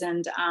is.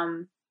 And,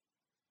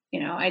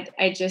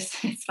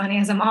 it's funny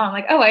as a mom, I'm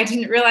like, oh, I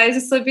didn't realize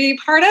this would be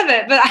part of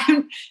it, but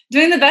I'm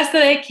doing the best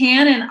that I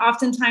can. And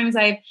oftentimes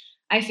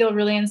I feel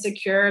really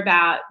insecure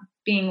about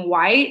being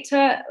white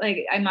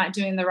I'm not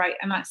saying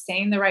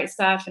the right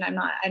stuff. And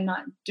I'm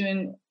not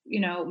doing,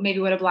 maybe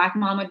what a Black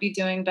mom would be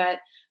doing, but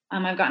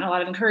I've gotten a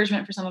lot of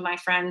encouragement for some of my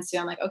friends too.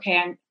 I'm like,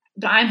 okay,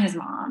 I'm his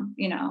mom,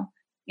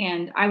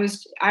 and I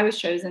was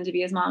chosen to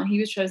be his mom. He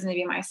was chosen to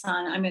be my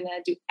son. I'm going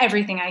to do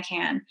everything I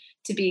can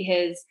to be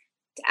his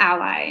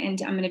ally. And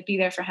I'm going to be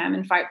there for him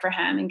and fight for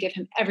him and give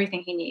him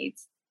everything he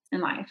needs in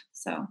life.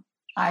 So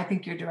I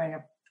think you're doing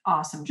an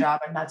awesome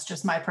job. And that's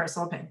just my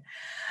personal opinion.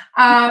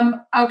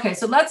 Okay.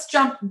 So let's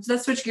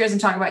switch gears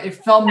and talk about your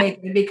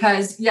filmmaking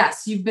because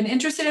yes, you've been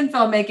interested in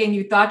filmmaking.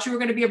 You thought you were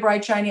going to be a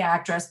bright, shiny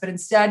actress, but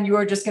instead you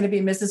are just going to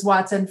be Mrs.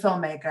 Watson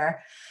filmmaker.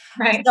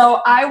 Right.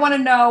 So I want to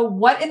know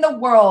what in the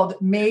world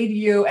made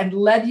you and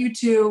led you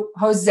to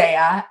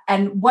Hosea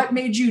and what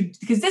made you,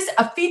 because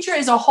a feature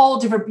is a whole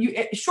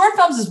different, short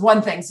films is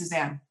one thing,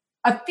 Suzanne,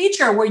 a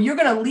feature where you're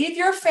going to leave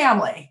your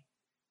family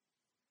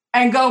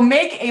and go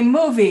make a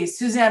movie,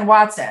 Suzanne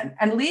Watson,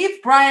 and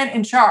leave Brian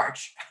in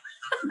charge.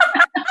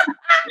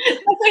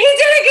 He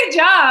did a good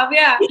job.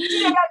 Yeah. He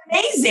did an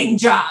amazing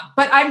job.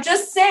 But I'm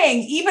just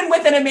saying, even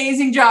with an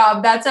amazing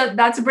job, that's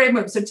a brave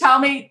move. So tell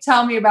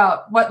me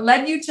about what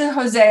led you to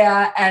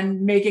Hosea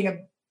and making a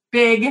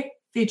big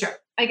feature.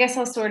 I guess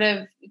I'll sort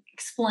of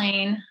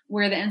explain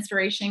where the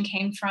inspiration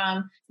came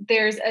from.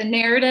 There's a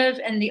narrative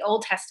in the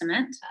Old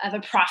Testament of a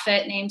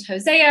prophet named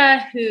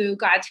Hosea who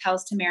God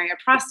tells to marry a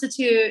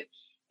prostitute.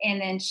 And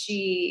then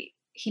he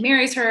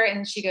marries her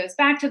and she goes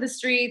back to the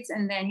streets.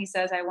 And then he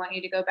says, I want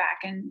you to go back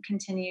and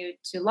continue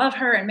to love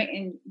her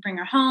and bring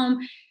her home.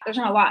 There's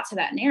not a lot to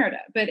that narrative,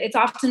 but it's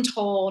often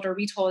told or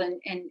retold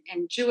in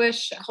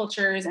Jewish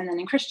cultures. And then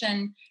in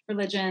Christian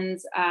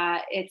religions,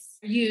 it's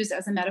used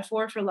as a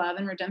metaphor for love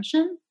and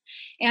redemption.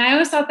 And I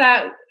always thought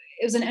that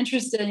it was an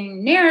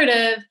interesting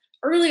narrative.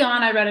 Early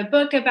on, I read a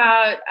book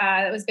about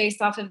that was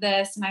based off of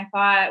this. And I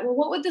thought, well,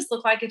 what would this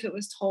look like if it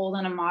was told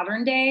in a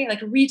modern day, like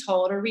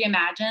retold or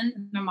reimagined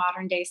in a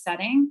modern day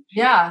setting?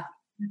 Yeah.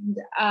 And,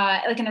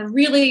 like in a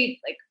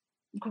really like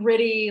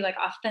gritty, like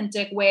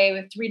authentic way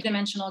with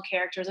 3-dimensional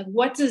characters. Like,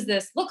 what does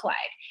this look like?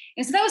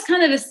 And so that was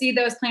kind of a seed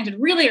that was planted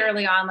really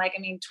early on,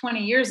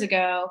 20 years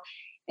ago,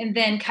 and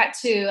then cut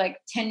to like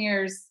 10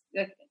 years,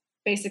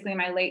 basically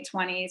my late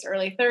 20s,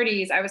 early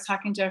 30s. I was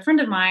talking to a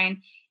friend of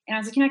mine. And I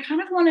was like, I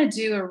kind of want to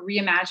do a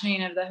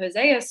reimagining of the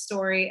Hosea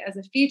story as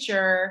a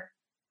feature.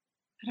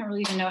 I don't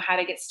really even know how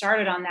to get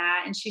started on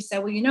that. And she said,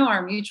 well,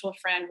 our mutual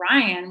friend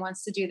Ryan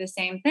wants to do the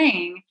same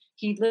thing.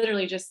 He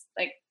literally just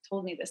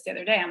told me this the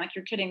other day. I'm like,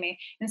 you're kidding me.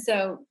 And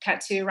so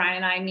cut to Ryan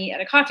and I meet at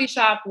a coffee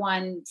shop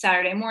one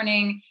Saturday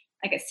morning.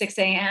 like at 6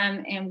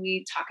 a.m. and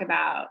we talk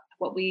about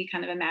what we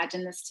kind of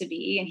imagine this to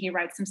be. And he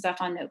writes some stuff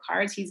on note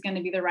cards. He's going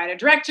to be the writer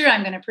director.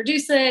 I'm going to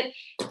produce it.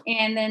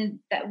 And then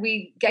that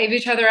we gave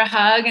each other a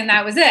hug and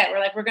that was it. We're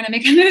like, we're going to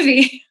make a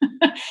movie.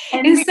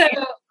 And so,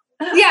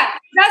 yeah,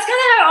 that's kind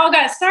of how it all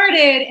got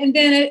started. And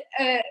then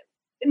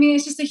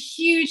it's just a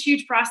huge,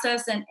 huge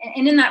process. And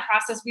in that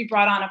process, we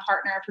brought on a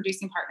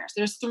producing partner. So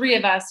there's 3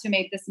 of us who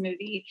made this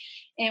movie.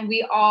 And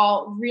we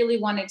all really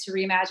wanted to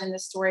reimagine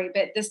this story,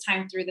 but this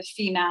time through the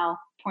female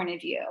point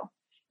of view.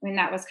 I mean,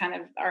 that was kind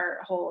of our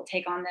whole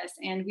take on this.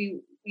 And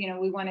we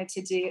wanted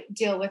to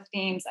deal with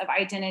themes of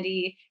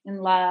identity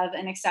and love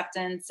and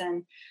acceptance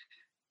and,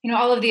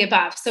 all of the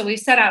above. So we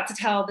set out to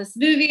tell this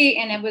movie,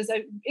 and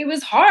it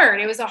was hard.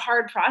 It was a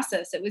hard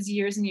process. It was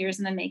years and years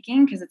in the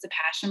making because it's a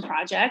passion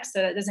project. So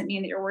that doesn't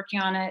mean that you're working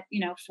on it,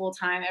 full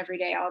time every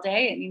day, all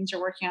day. It means you're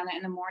working on it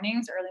in the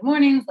mornings, early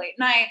mornings, late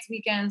nights,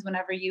 weekends,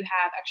 whenever you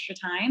have extra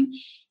time.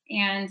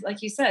 And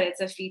like you said,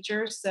 it's a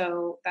feature.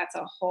 So that's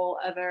a whole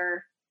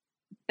other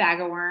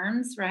bag of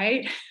worms,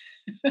 right?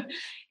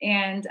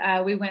 And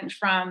we went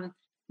from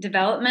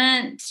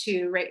development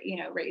to,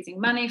 raising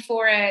money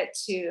for it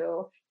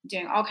to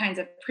doing all kinds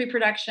of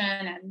pre-production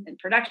and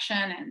production.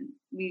 And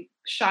we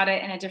shot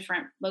it in a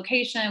different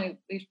location.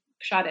 We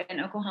shot it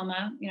in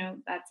Oklahoma.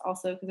 That's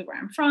also because of where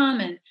I'm from.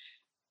 And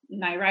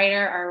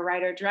our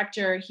writer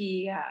director,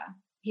 he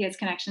has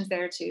connections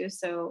there too.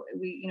 So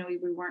we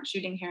weren't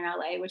shooting here in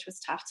LA, which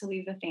was tough to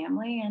leave the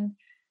family. And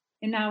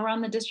now we're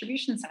on the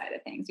distribution side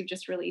of things. We've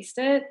just released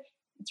it.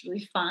 It's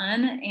really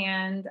fun.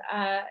 And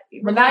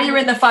well, now you're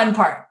in the fun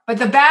part, but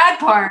the bad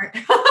part.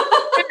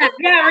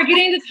 yeah, we're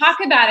getting to talk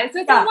about it. So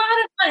it's a lot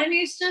of fun. I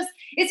mean,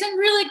 it's been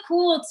really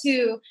cool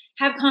to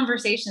have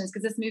conversations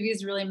because this movie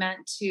is really meant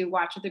to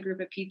watch with a group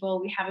of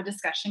people. We have a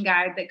discussion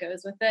guide that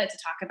goes with it to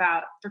talk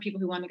about for people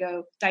who want to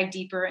go dive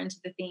deeper into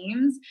the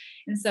themes.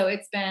 And so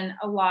it's been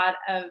a lot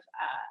of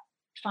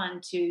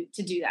fun to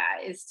do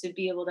that, is to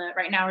be able to,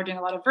 right now we're doing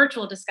a lot of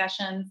virtual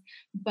discussions,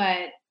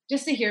 but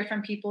just to hear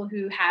from people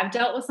who have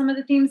dealt with some of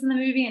the themes in the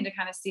movie and to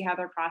kind of see how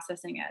they're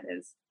processing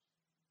it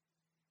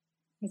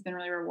has been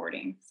really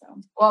rewarding. So,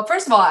 well,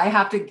 first of all,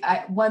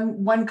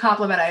 one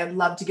compliment I would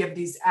love to give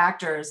these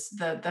actors,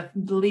 the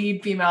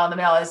lead female and the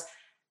male, is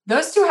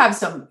those two have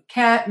some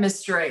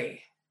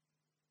chemistry.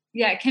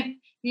 Yeah,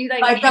 you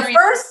like the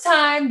first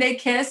time they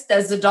kissed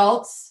as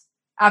adults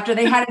after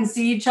they hadn't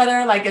seen each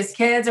other like as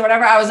kids or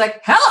whatever, I was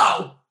like,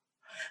 hello.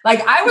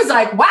 Like, I was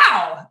like,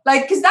 wow.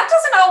 Like, because that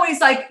doesn't always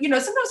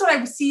sometimes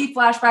when I see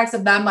flashbacks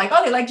of them, like,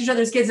 oh, they liked each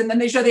other as kids and then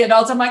they show the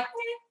adults, I'm like,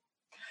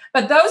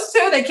 But those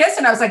two, they kissed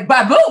and I was like,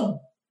 ba-boom.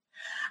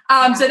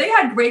 So they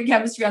had great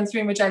chemistry on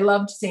screen, which I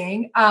loved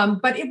seeing.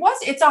 But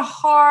it's a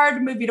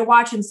hard movie to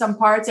watch in some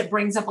parts. It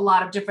brings up a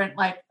lot of different,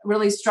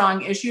 really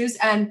strong issues.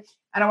 And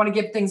I don't want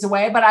to give things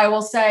away, but I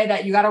will say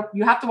that you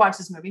have to watch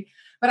this movie.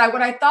 But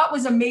what I thought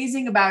was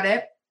amazing about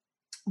it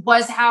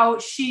was how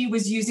she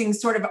was using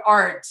sort of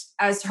art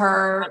as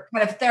her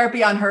kind of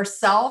therapy on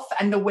herself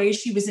and the way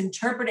she was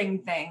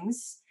interpreting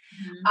things.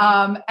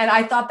 Mm-hmm. And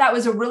I thought that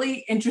was a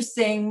really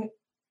interesting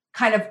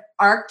kind of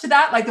arc to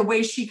that, like the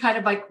way she kind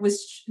of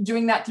was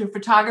doing that through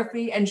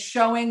photography and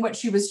showing what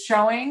she was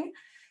showing,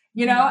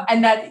 mm-hmm.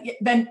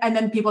 and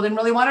then people didn't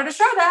really want her to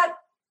show that.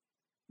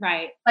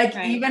 Right.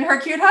 Even her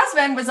cute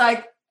husband was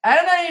like, I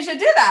don't know, you should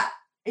do that,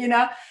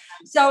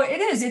 So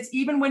it's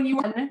even when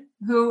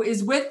who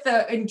is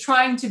and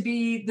trying to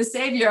be the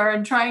savior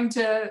and trying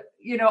to,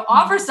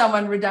 offer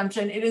someone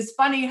redemption. It is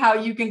funny how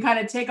you can kind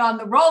of take on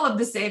the role of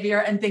the savior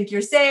and think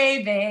you're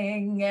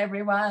saving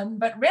everyone.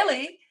 But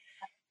really,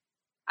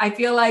 I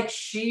feel like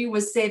she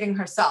was saving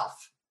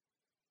herself.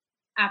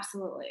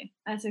 Absolutely.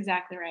 That's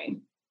exactly right.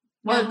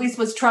 Well, at least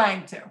was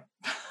trying to.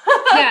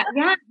 Yeah.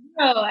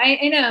 No,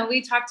 I know.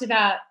 We talked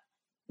about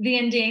the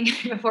ending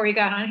before we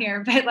got on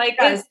here, but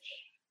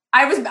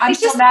I'm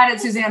still mad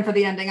at Suzanne for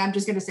the ending. I'm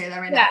just going to say that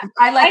right now.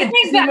 I like a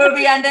Disney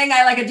movie ending.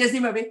 I like a Disney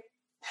movie.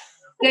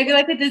 Yeah, if you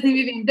like a Disney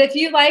movie, but if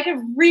you like a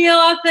real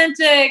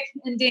authentic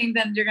ending,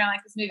 then you're going to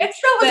like this movie. It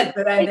still was a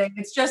good ending.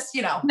 It's just,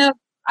 no,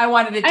 I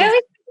wanted it to.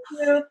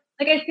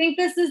 I think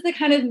this is the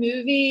kind of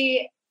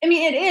movie, I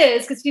mean, it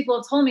is, because people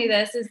have told me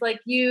this, is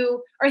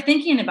you are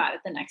thinking about it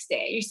the next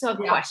day. You still have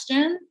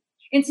questions.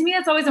 And to me,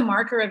 that's always a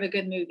marker of a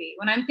good movie.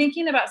 When I'm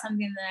thinking about something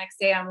the next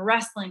day, I'm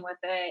wrestling with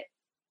it,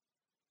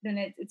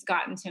 then it's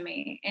gotten to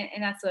me.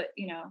 And that's what,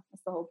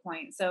 that's the whole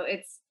point. So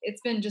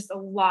it's been just a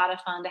lot of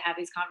fun to have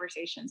these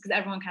conversations because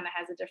everyone kind of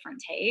has a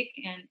different take,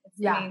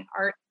 and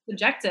art is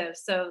subjective.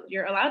 So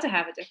you're allowed to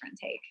have a different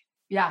take.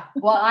 Yeah.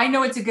 Well, I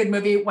know it's a good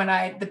movie when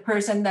the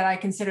person that I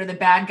consider the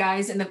bad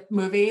guys in the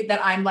movie, that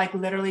I'm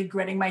literally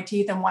gritting my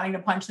teeth and wanting to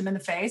punch them in the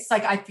face.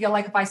 I feel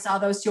like if I saw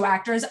those two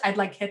actors, I'd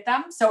hit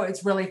them. So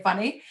it's really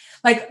funny.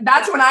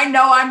 That's when I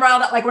know I'm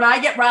riled up. When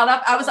I get riled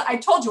up, I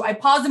told you, I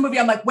paused the movie.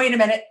 I'm like, wait a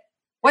minute.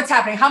 What's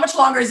happening? How much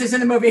longer is this in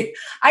the movie?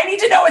 I need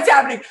to know what's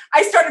happening.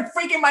 I started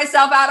freaking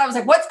myself out. I was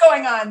like, what's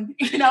going on?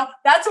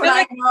 That's when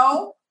I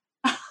know.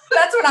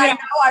 That's when I know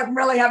I'm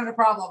really having a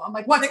problem. I'm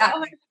like, what's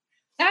happening?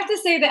 I have to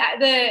say that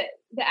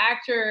the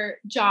actor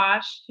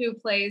Josh, who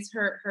plays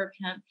her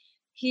pimp,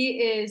 he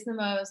is the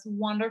most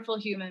wonderful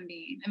human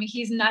being. I mean,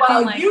 he's nothing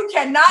Well, like you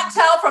cannot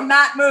tell from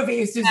that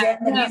movie, Suzanne,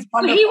 that no. he's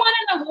But wonderful. he won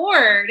an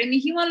award. I mean,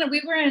 he won.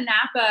 We were in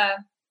Napa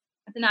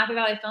at the Napa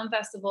Valley Film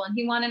Festival, and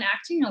he won an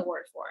acting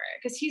award for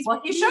it because he's Well,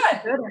 he he's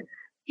should. good in it.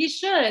 He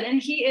should,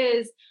 and he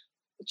is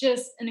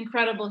just an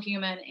incredible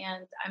human,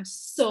 and I'm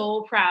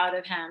so proud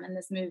of him in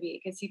this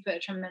movie because he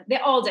put they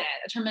all did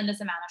a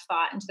tremendous amount of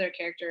thought into their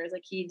characters.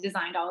 Like he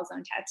designed all his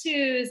own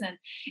tattoos, and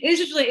it was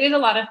just really, it was a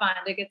lot of fun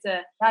to get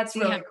to That's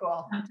see really him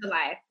cool. come to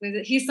life.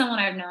 He's someone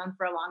I've known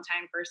for a long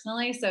time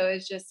personally, so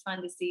it's just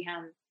fun to see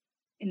him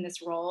in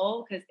this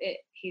role because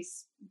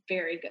he's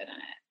very good in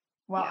it.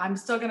 Well, I'm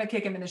still going to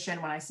kick him in the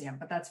shin when I see him,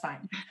 but that's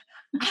fine.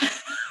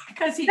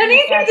 Because he did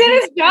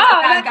his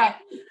job. Bad guy.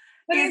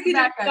 He's a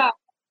bad guy.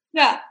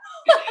 Yeah.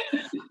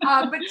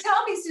 But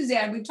tell me,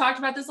 Suzanne, we've talked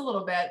about this a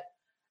little bit.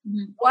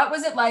 Mm-hmm. What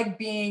was it like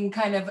being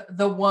kind of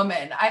the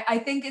woman? I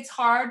think it's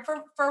hard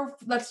for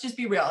let's just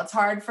be real. It's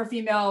hard for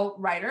female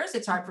writers.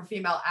 It's hard for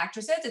female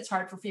actresses. It's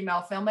hard for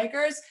female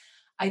filmmakers.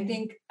 I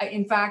think,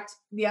 in fact,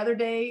 the other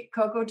day,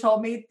 Coco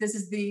told me, this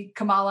is the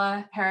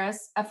Kamala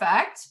Harris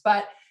effect,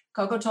 but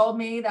Coco told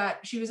me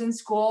that she was in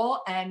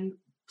school and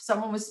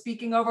someone was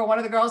speaking over one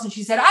of the girls and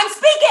she said, "I'm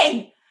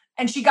speaking."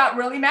 And she got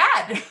really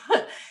mad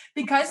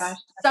because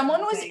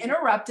someone was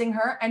interrupting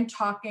her and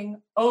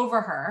talking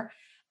over her.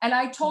 And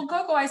I told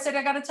Coco, I said,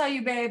 "I got to tell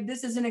you, babe,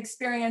 this is an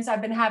experience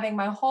I've been having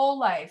my whole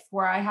life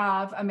where I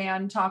have a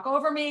man talk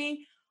over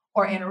me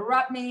or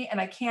interrupt me and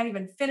I can't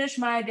even finish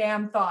my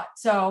damn thought."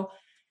 So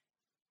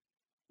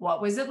what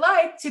was it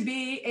like to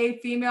be a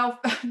female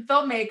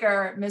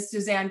filmmaker, Miss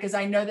Suzanne? Because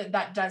I know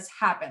that does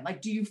happen.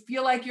 Like, do you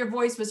feel like your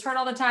voice was heard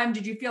all the time?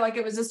 Did you feel like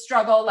it was a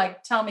struggle?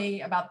 Like, tell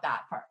me about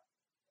that part.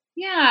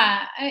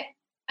 Yeah,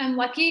 I'm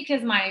lucky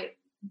because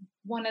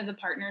one of the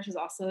partners was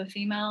also a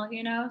female,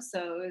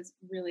 so it was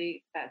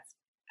really,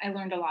 I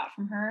learned a lot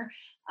from her.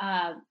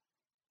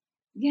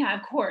 Yeah,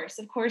 of course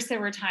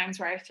there were times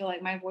where I feel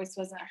like my voice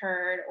wasn't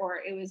heard or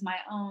it was my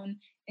own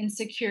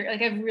insecure,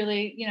 like I've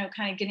really,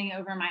 kind of getting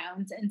over my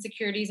own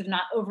insecurities of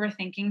not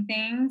overthinking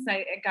things.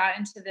 I got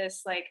into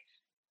this, like,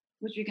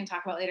 which we can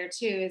talk about later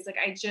too, is like,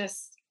 I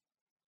just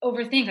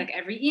overthink like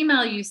every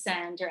email you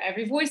send or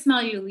every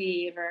voicemail you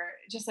leave or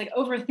just like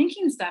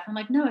overthinking stuff. I'm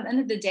like, no, at the end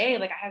of the day,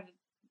 like I have,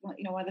 one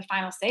of the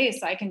final says,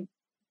 so I can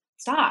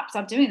stop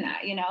doing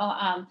that,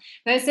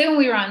 But I'd say when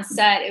we were on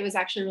set, it was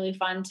actually really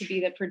fun to be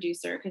the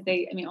producer because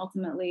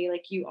ultimately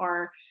like you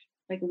are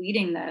like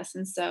leading this.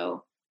 And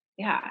so,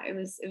 yeah, it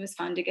was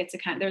fun to get to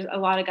there's a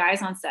lot of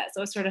guys on set.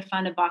 So it's sort of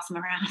fun to boss them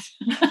around.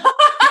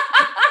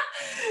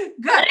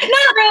 Good.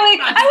 Not really.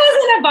 I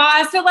wasn't a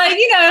boss, but like,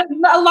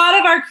 a lot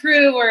of our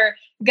crew were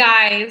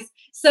guys.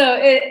 So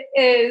it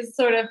is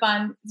sort of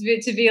fun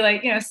to be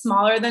like,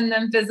 smaller than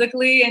them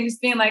physically and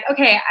just being like,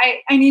 okay,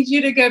 I need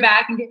you to go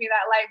back and get me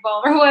that light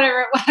bulb or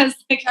whatever it was.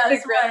 Like,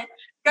 that's right.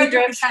 Go do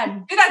it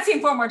again. Do that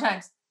scene 4 more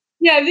times.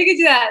 Yeah, if you could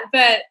do that.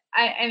 But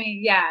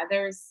yeah,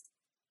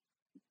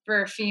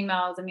 for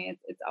females,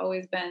 it's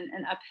always been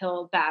an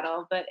uphill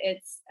battle, but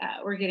it's,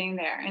 we're getting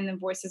there and the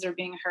voices are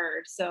being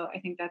heard. So I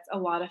think that's a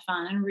lot of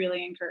fun and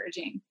really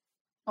encouraging.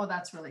 Oh,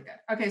 that's really good.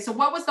 Okay. So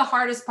what was the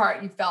hardest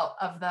part you felt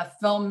of the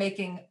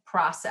filmmaking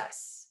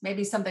process?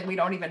 Maybe something we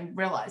don't even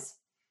realize.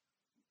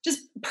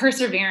 Just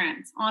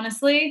perseverance,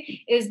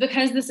 honestly, is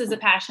because this is a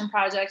passion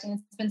project and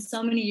it's been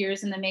so many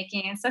years in the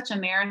making and such a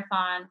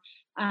marathon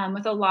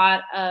with a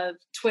lot of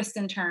twists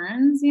and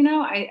turns,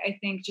 I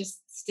think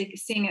just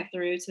seeing it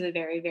through to the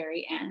very,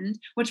 very end,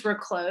 which we're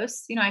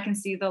close, I can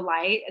see the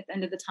light at the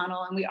end of the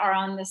tunnel and we are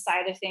on this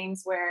side of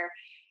things where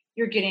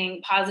you're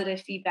getting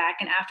positive feedback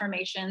and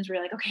affirmations where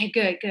you're like, okay,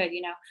 good.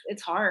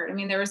 It's hard.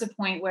 There was a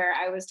point where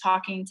I was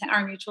talking to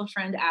our mutual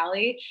friend,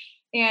 Allie,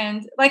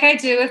 and like I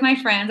do with my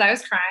friends, I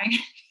was crying.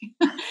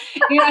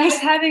 I was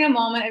having a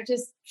moment of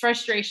just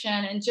frustration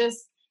and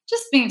just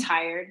being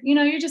tired.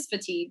 You're just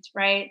fatigued,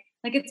 right?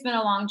 Like it's been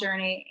a long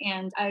journey.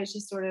 And I was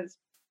just sort of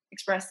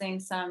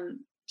expressing some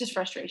just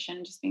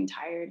frustration, just being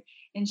tired.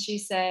 And she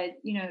said,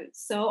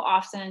 so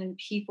often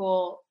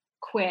people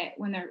quit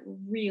when they're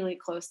really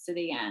close to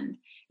the end.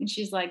 And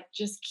she's like,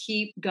 just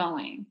keep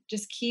going.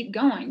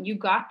 You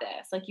got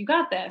this. Like, you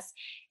got this.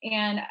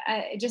 And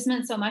it just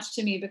meant so much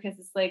to me because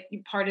it's like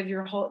part of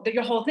your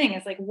whole thing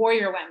is like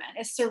warrior women.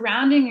 It's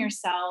surrounding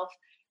yourself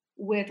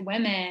with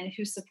women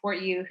who support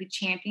you, who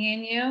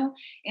champion you.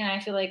 And I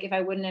feel like if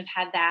I wouldn't have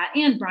had that,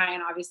 and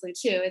Brian obviously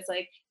too, it's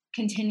like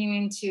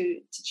continuing to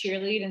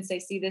cheerlead and say,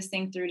 see this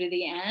thing through to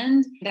the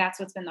end. That's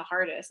what's been the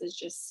hardest, is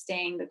just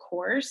staying the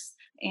course.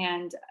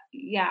 And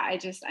yeah,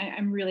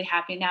 I'm really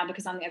happy now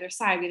because on the other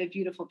side, we have a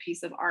beautiful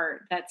piece of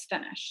art that's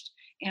finished.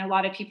 And a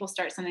lot of people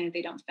start something that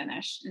they don't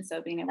finish. And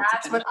so being able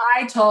That's what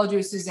I told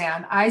you,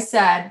 Suzanne. I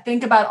said,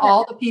 think about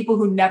all the people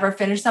who never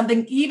finish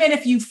something. Even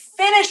if you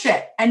finish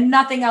it and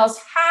nothing else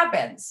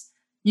happens,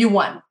 you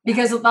won,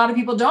 because a lot of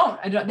people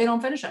they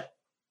don't finish it.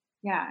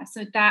 Yeah.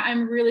 So that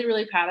I'm really,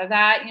 really proud of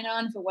that,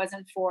 and if it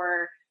wasn't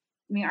for,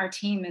 mean, our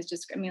team is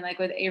just, I mean, like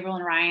with April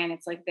and Ryan,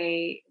 it's like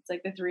the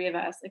three of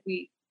us, like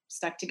we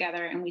stuck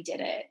together and we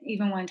did it.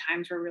 Even when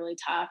times were really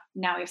tough,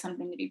 now we have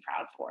something to be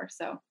proud for.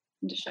 So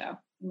to show.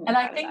 Really, and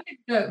I think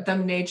the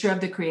nature of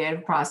the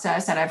creative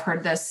process, and I've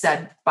heard this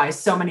said by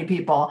so many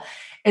people,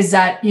 is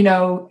that, you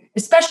know,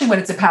 especially when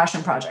it's a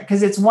passion project,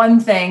 because it's one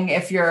thing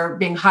if you're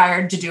being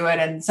hired to do it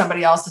and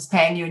somebody else is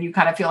paying you and you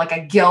kind of feel like a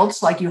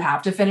guilt, like you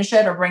have to finish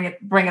it or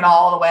bring it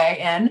all the way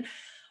in.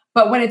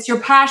 But when it's your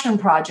passion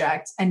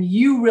project and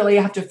you really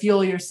have to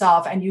fuel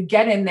yourself and you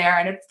get in there,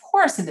 and of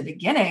course, in the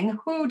beginning,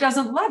 who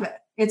doesn't love it?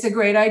 It's a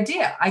great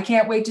idea. I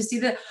can't wait to see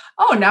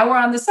now we're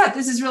on the set.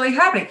 This is really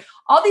happening.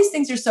 All these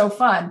things are so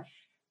fun.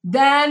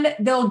 Then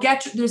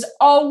there's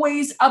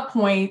always a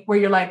point where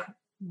you're like,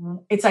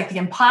 it's like the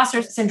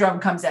imposter syndrome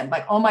comes in.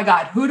 Like, oh my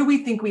God, who do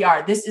we think we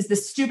are? This is the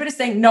stupidest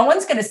thing. No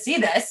one's going to see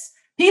this.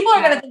 People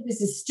are going to think this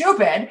is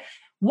stupid.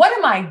 What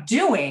am I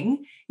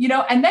doing? You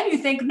know, and then you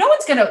think no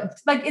one's going to,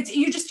 like,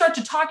 you just start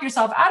to talk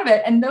yourself out of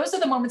it. And those are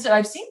the moments that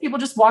I've seen people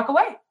just walk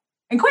away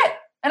and quit.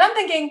 And I'm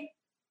thinking,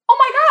 oh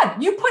my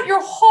God, you put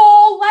your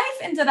whole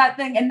life into that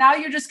thing and now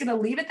you're just going to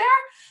leave it there?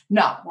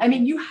 No, I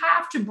mean, you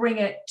have to bring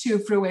it to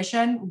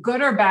fruition,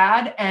 good or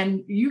bad,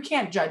 and you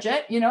can't judge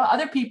it. You know,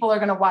 other people are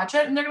going to watch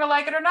it and they're going to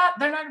like it or not.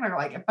 They're not going to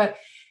like it. But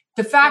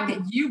the fact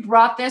that you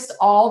brought this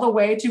all the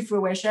way to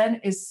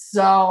fruition is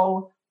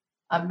so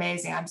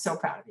amazing. I'm so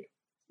proud of you.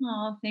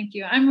 Oh, thank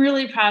you. I'm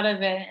really proud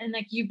of it. And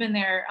like, you've been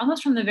there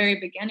almost from the very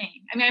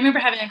beginning. I mean, I remember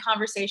having a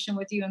conversation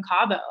with you in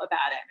Cabo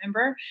about it.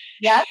 Remember?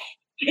 Yes.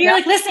 You're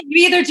like, listen,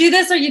 you either do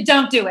this or you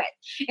don't do it.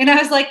 And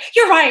I was like,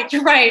 you're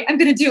right. I'm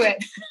going to do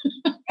it.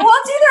 Well,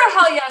 it's either a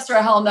hell yes or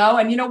a hell no.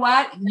 And you know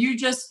what? You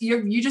just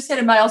hit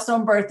a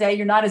milestone birthday.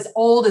 You're not as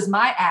old as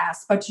my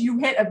ass, but you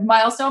hit a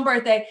milestone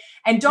birthday.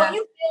 And don't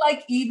you feel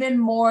like even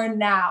more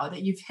now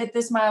that you've hit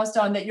this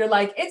milestone that you're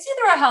like, it's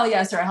either a hell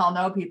yes or a hell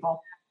no,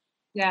 people?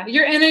 Yeah.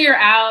 You're in or you're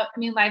out. I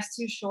mean, life's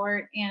too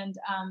short. And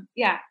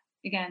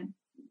again,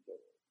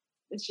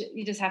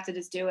 you just have to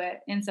just do it.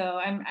 And so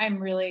I'm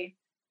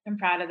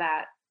proud of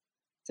that.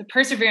 So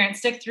perseverance,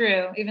 stick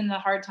through even the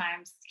hard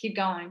times. Keep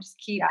going. Just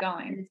keep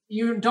going.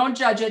 You don't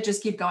judge it.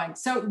 Just keep going.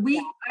 So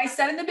I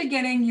said in the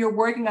beginning, you're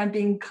working on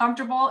being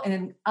comfortable in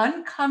an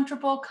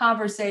uncomfortable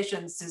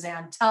conversation.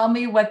 Suzanne, tell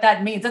me what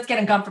that means. Let's get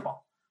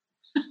uncomfortable.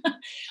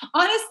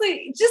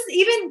 Honestly, just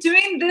even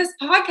doing this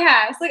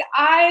podcast, like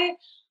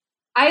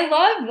I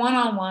love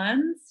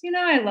one-on-ones, you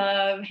know, I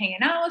love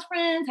hanging out with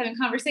friends, having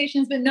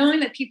conversations, but knowing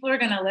that people are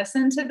going to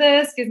listen to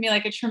this gives me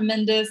like a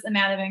tremendous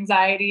amount of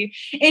anxiety.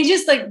 And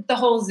just like the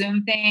whole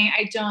Zoom thing,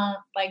 I don't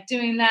like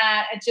doing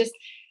that.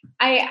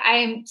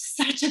 I'm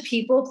such a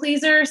people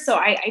pleaser. So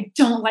I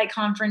don't like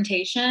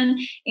confrontation.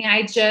 And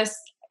I just,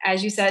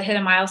 as you said, hit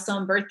a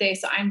milestone birthday.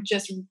 So I'm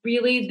just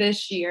really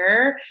this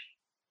year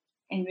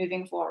and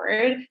moving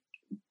forward,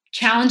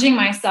 challenging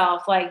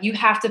myself. Like, you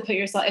have to put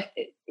yourself,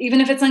 even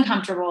if it's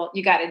uncomfortable,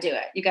 you got to do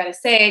it. You got to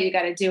say it. You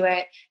got to do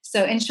it.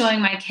 So in showing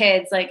my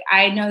kids, like,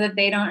 I know that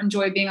they don't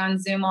enjoy being on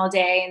Zoom all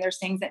day and there's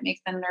things that make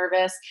them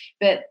nervous,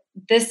 but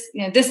this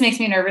makes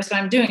me nervous, but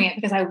I'm doing it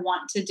because I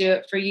want to do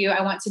it for you.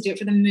 I want to do it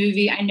for the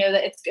movie. I know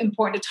that it's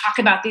important to talk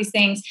about these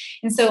things.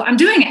 And so I'm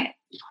doing it.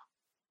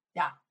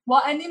 Yeah.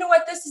 Well, and you know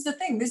what? This is the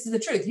thing. This is the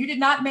truth. You did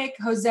not make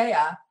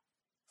Hosea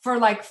for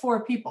like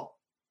 4 people.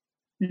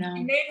 No.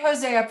 You made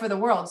Hosea for the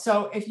world.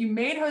 So if you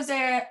made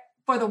Hosea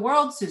for the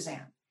world,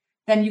 Suzanne,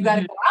 then you got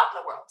to go out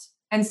in the world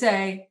and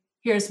say,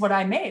 here's what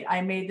I made.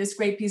 I made this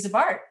great piece of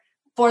art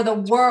for the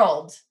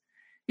world.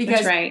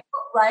 Because, right?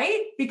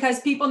 Because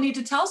people need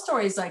to tell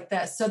stories like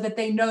this so that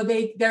they know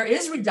there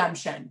is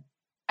redemption.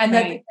 And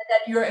that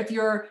if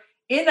you're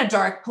in a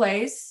dark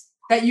place,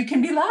 that you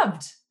can be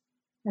loved.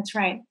 That's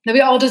right. That we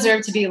all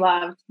deserve to be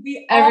loved.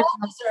 We all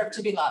deserve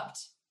to be loved.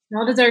 We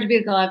all deserve to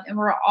be loved. And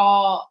we're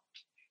all,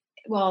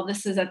 well,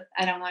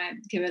 I don't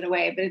want to give it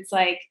away, but it's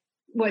like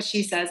what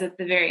she says at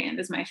the very end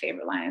is my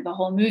favorite line of the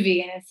whole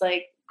movie. And it's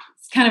like,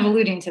 it's kind of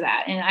alluding to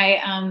that.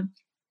 And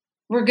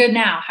we're good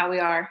now how we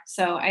are.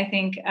 So I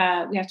think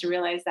we have to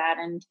realize that.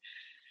 And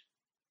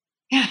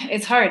yeah,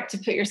 it's hard to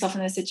put yourself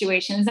in those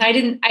situations. I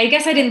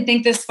guess I didn't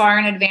think this far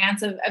in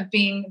advance of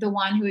being the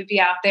one who would be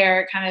out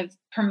there kind of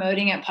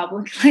promoting it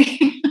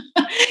publicly.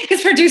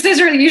 Because producers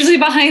are usually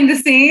behind the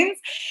scenes.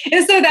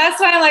 And so that's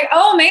why I'm like,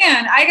 oh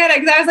man,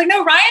 because I was like,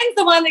 no, Ryan's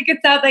the one that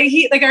gets out,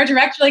 like our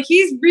director, like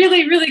he's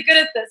really, really good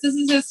at this. This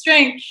is his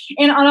strength.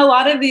 And on a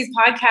lot of these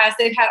podcasts,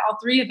 they've had all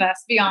 3 of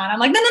us be on. I'm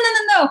like, no.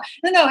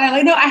 And I'm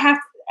like, no,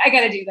 I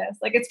got to do this.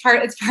 Like it's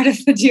part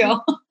of the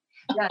deal.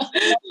 Yes.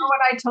 Remember when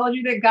I told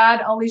you that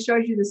God only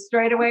shows you the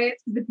straightaways?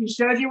 Because if he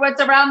showed you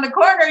what's around the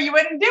corner, you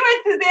wouldn't do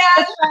it,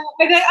 Suzanne.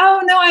 I'm like,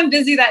 oh no, I'm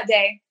busy that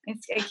day.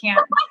 I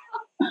can't.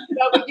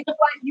 No, but you know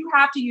what? You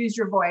have to use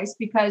your voice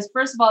because,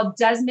 first of all,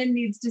 Desmond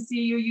needs to see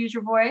you use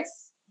your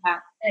voice. Yeah.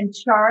 And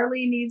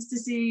Charlie needs to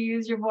see you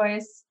use your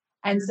voice.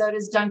 And so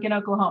does Duncan,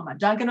 Oklahoma.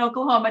 Duncan,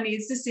 Oklahoma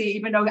needs to see,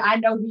 even though I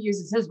know he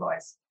uses his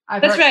voice.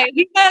 That's right.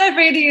 He's not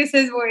afraid to use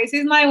his voice.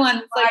 He's my one.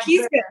 It's like,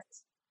 he's good.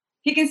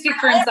 He can speak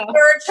for himself.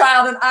 You're a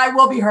child and I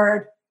will be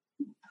heard.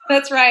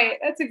 That's right.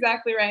 That's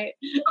exactly right.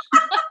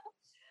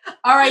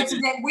 All right, so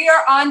then we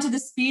are on to the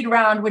speed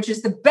round, which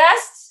is the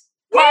best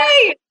part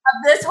Yay!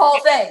 of this whole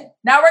thing.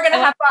 Now we're going to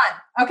have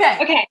fun.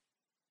 Okay. Okay.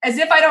 As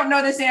if I don't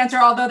know this answer,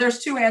 although there's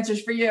 2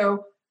 answers for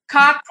you.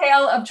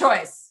 Cocktail of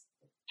choice.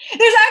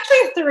 There's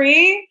actually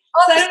 3.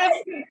 Oh, So I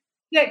don't know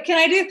can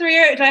I do 3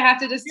 or do I have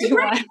to just do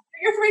 1?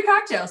 Your 3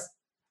 cocktails.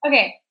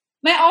 Okay.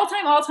 My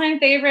all-time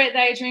favorite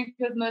that I drink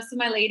with most of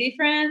my lady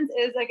friends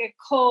is like a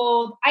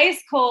ice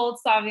cold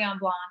Sauvignon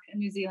Blanc, a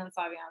New Zealand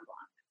Sauvignon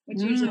Blanc,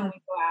 which usually when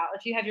we go out,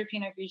 if you have your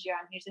Pinot Grigio,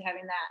 I'm usually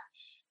having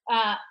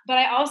that. But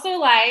I also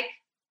like,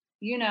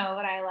 you know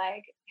what I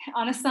like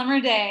on a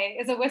summer day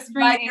is a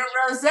Whispering Like your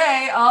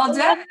rosé all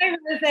day.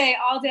 Rosé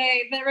all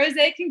day. But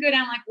rosé can go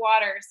down like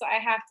water, so I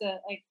have to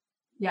like.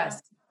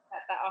 Yes.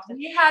 That often.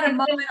 We had a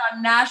moment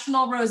on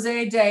National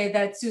Rosé Day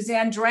that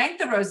Suzanne drank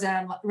the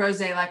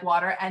rosé like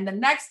water, and the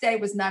next day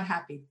was not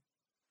happy.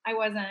 I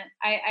wasn't.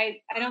 I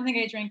don't think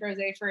I drank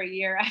rosé for a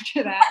year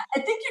after that. I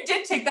think you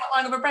did take that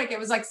long of a break. It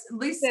was like at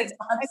least 6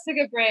 months. I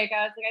took a break.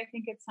 I was like, I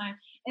think it's time.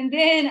 And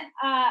then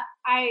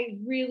I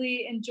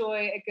really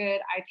enjoy a good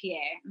IPA.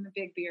 I'm a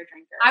big beer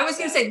drinker. I was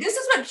going to say, this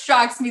is what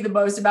shocks me the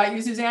most about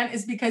you, Suzanne,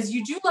 is because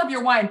you do love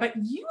your wine, but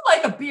you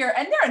like a beer,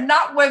 and there are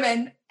not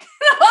women,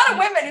 a lot of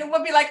women who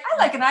would be like, I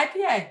like an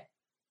IPA.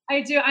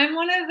 I do. I'm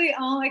one of the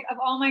only, like, of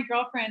all my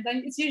girlfriends.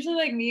 It's usually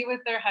like me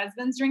with their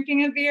husbands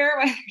drinking a beer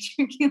while they're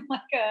drinking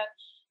like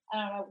I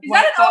don't know. Is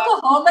that an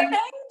Oklahoma thing, do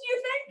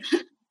you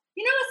think?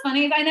 You know what's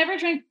funny is I never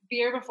drank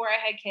beer before I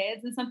had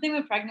kids, and something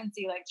with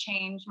pregnancy like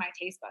changed my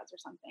taste buds or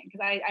something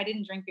because I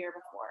didn't drink beer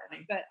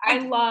before. But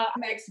I love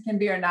Mexican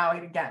beer now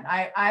and again.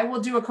 I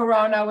will do a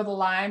Corona with a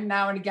lime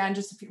now and again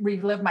just to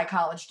relive my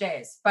college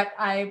days, but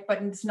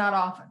it's not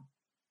often.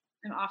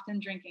 I'm often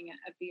drinking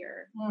a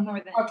beer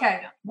more than. Okay.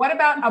 You know. What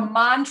about a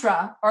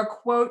mantra or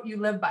quote you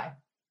live by?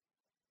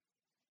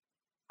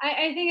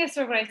 I think it's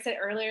sort of what I said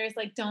earlier is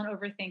like, don't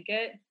overthink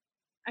it.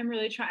 I'm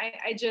really trying.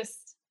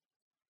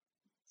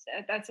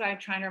 That's why I'm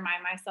trying to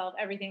remind myself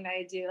everything that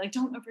I do. Like,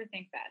 don't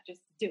overthink that.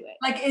 Just do it.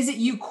 Like, is it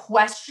you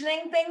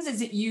questioning things?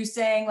 Is it you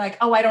saying like,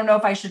 oh, I don't know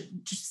if I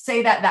should just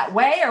say that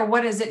way? Or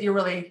what is it you're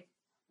really?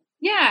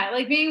 Yeah.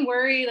 Like being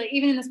worried, like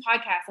even in this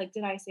podcast, like,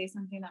 did I say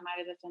something that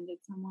might've offended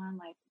someone?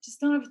 Like, just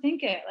don't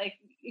overthink it. Like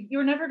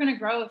you're never going to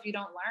grow if you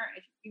don't learn,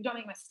 if you don't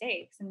make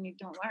mistakes and you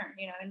don't learn,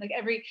 you know, and like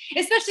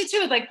especially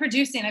too, with like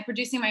producing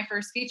my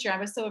first feature, I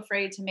was so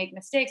afraid to make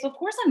mistakes. Well, of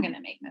course I'm going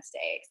to make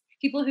mistakes.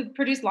 People who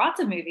produce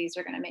lots of movies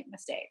are going to make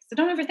mistakes. So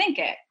don't overthink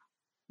it.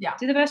 Yeah.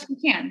 Do the best you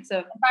can.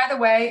 So by the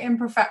way,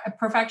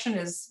 perfection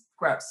is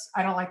gross.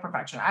 I don't like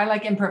perfection. I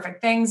like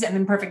imperfect things and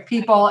imperfect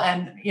people.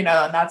 And you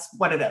know, and that's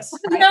what it is.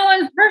 Right? No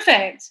one's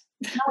perfect.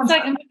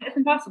 It's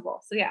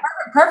impossible. So yeah.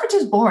 Perfect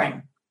is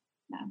boring.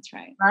 That's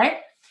right. Right.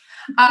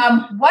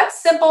 What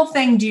simple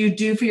thing do you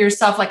do for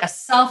yourself? Like a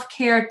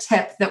self-care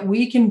tip that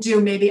we can do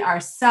maybe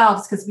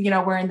ourselves? Cause you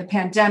know, we're in the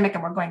pandemic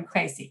and we're going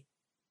crazy.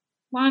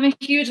 Well, I'm a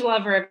huge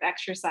lover of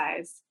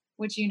exercise,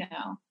 which you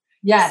know.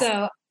 Yes.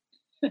 So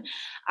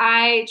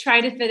I try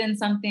to fit in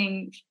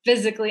something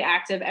physically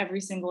active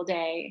every single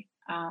day.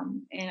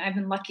 And I've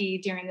been lucky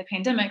during the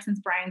pandemic since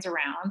Brian's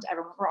around.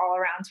 We're all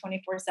around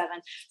 24/7.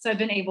 So I've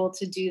been able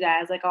to do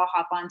that as like I'll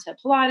hop onto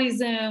Pilates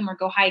Zoom or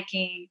go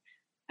hiking.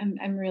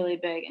 I'm really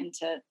big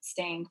into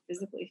staying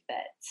physically fit.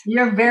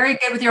 You're very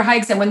good with your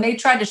hikes. And when they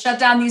tried to shut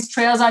down these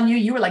trails on you,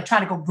 you were like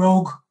trying to go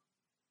rogue.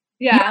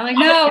 Yeah, I'm like,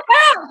 no.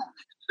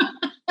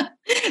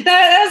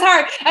 That was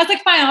hard. I was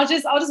like, fine, I'll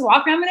just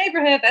walk around the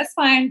neighborhood. That's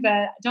fine.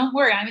 But don't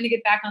worry, I'm going to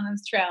get back on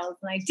those trails.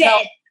 And I did.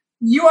 So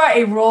you are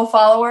a rule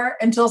follower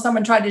until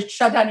someone tried to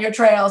shut down your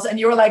trails and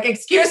you were like,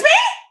 excuse me?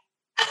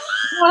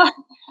 Well,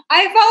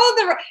 I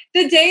followed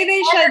the day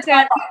they shut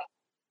down.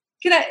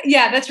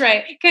 Yeah, that's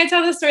right. Can I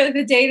tell the story? Like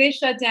the day they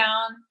shut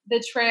down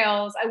the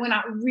trails, I went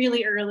out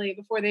really early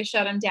before they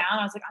shut them down.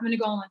 I was like, I'm going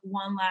to go on like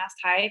one last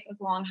hike,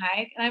 a long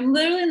hike. And I'm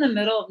literally in the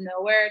middle of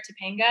nowhere,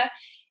 Topanga,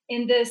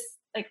 in this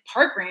like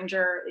park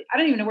ranger. I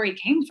don't even know where he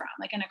came from,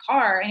 like in a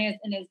car and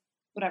in his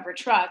whatever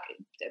truck,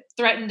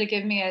 threatened to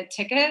give me a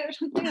ticket or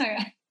something like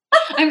that.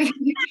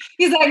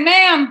 He's like,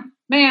 ma'am,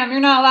 you're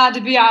not allowed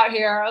to be out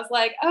here. I was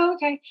like, oh,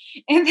 okay.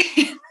 And then,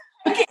 he's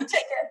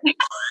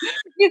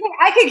like,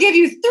 I could give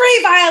you 3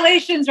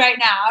 violations right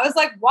now. I was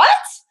like, what?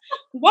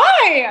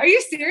 Why? Are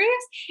you serious?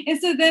 And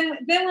so then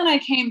when I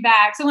came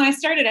back, so when I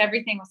started,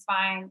 everything was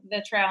fine,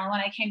 the trail. And when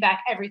I came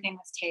back, everything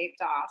was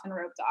taped off and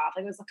roped off.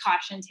 Like it was a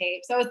caution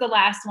tape. So it was the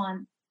last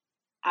one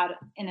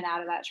in and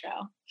out of that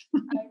trail.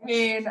 I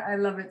mean, I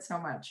love it so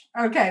much.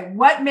 Okay.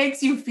 What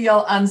makes you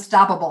feel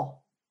unstoppable?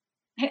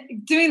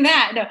 Doing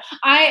that. No,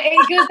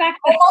 it goes back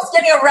to almost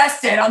getting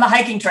arrested on the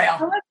hiking trail.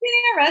 Almost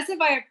getting arrested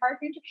by a park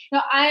ranger.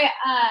 No,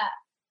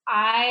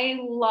 I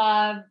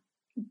love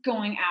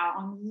going out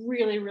on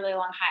really, really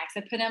long hikes.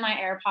 I put in my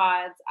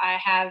AirPods. I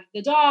have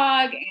the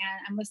dog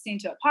and I'm listening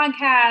to a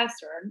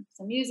podcast or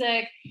some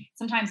music.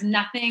 Sometimes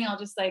nothing. I'll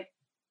just like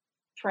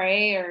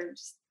pray or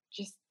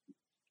just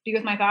be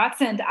with my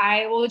thoughts, and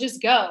I will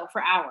just go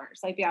for hours.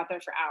 Like be out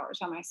there for hours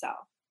by myself.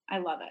 I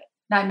love it.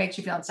 That makes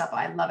you feel unstoppable.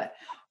 I love it.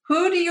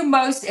 Who do you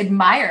most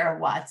admire,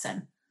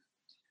 Watson?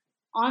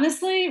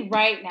 honestly,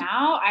 right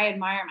now, I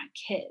admire my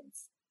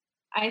kids.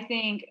 I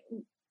think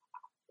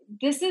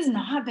this has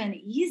not been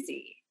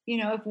easy.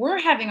 If we're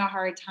having a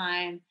hard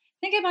time,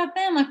 think about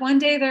them. Like one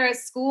day they're at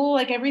school,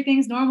 like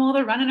everything's normal,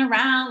 they're running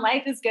around,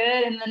 life is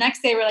good. And the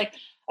next day we're like,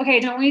 okay,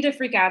 don't need to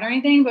freak out or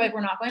anything, but like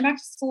we're not going back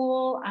to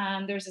school.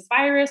 There's this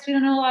virus we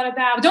don't know a lot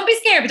about. But don't be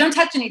scared, but don't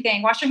touch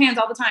anything. Wash your hands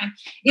all the time.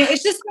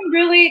 It's just been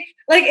really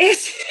like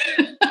it's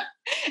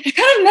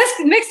kind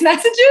of mixed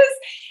messages.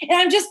 And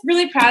I'm just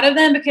really proud of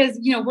them because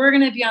we're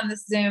going to be on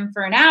this Zoom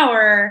for an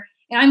hour.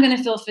 And I'm going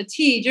to feel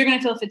fatigued. You're going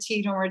to feel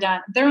fatigued when we're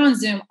done. They're on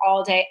Zoom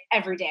all day,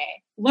 every day,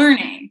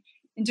 learning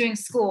and doing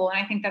school.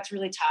 And I think that's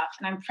really tough.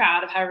 And I'm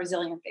proud of how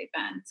resilient they've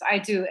been. So I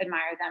do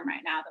admire them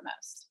right now the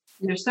most.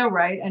 You're so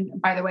right.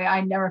 And by the way,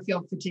 I never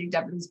feel fatigued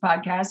after this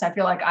podcast. I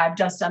feel like I've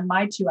just done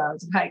my 2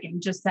 hours of hiking,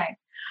 just saying.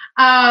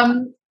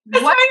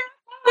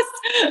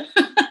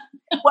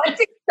 What's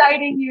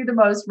exciting you the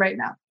most right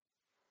now?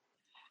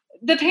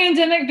 The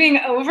pandemic being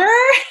over.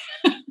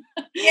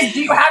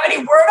 Do you have any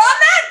word on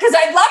that? Because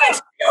I'd love it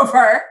to be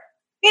over.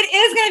 It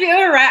is going to be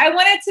over, right? I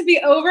want it to be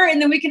over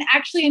and then we can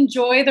actually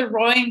enjoy the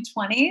roaring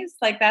 20s.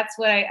 Like that's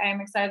what I'm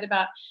excited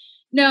about.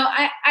 No,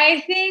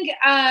 I think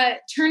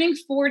turning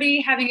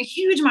 40, having a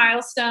huge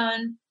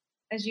milestone,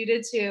 as you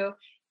did too,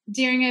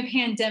 during a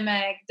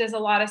pandemic, there's a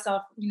lot of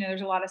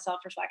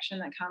self-reflection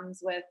that comes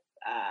with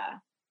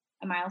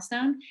a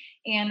milestone.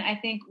 And I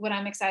think what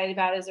I'm excited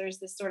about is there's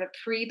this sort of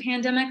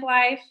pre-pandemic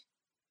life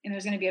and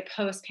there's going to be a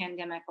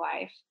post-pandemic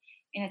life.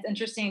 And it's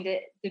interesting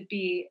to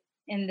be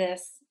in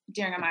this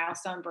during a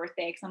milestone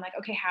birthday because I'm like,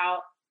 okay, how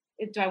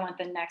do I want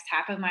the next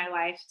half of my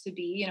life to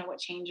be? What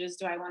changes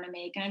do I want to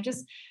make? And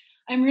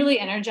I'm really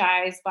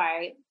energized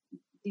by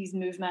these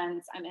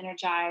movements. I'm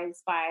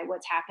energized by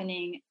what's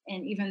happening.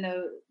 And even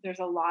though there's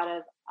a lot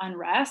of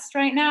unrest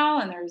right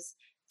now and there's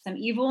some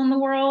evil in the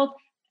world,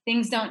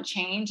 things don't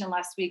change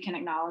unless we can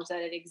acknowledge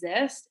that it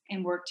exists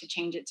and work to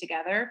change it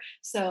together.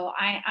 So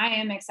I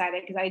am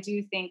excited because I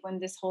do think when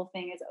this whole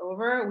thing is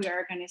over, we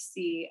are going to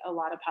see a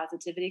lot of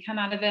positivity come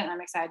out of it. And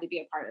I'm excited to be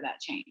a part of that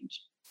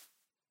change.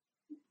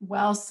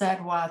 Well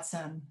said,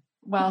 Watson.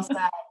 Well said.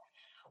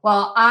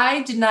 Well,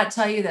 I did not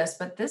tell you this,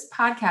 but this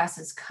podcast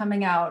is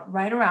coming out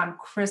right around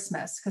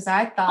Christmas because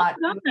I thought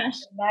it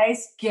was a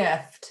nice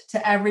gift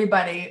to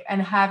everybody,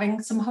 and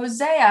having some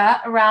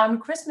Hosea around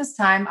Christmas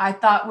time, I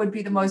thought would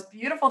be the most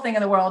beautiful thing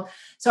in the world.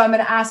 So I'm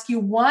going to ask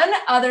you one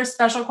other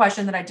special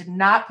question that I did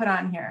not put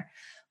on here,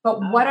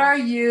 but what are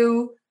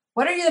you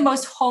the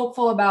most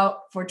hopeful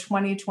about for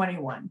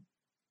 2021?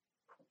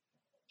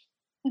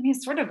 I mean,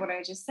 sort of what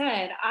I just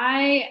said.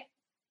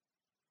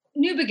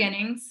 New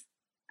beginnings.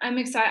 I'm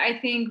excited. I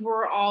think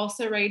we're all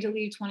so ready to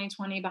leave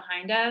 2020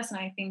 behind us. And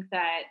I think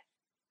that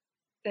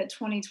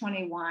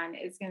 2021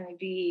 is going to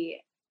be,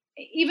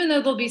 even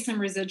though there'll be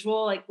some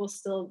residual, like we'll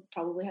still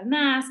probably have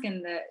masks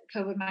and the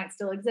COVID might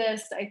still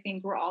exist. I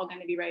think we're all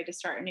going to be ready to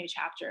start a new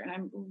chapter. And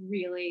I'm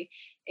really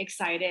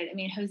excited. I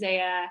mean,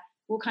 Hosea,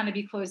 we'll kind of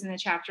be closing the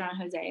chapter on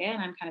Hosea,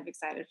 and I'm kind of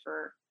excited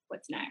for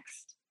what's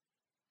next.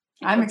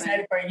 I'm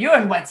excited for you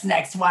and what's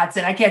next,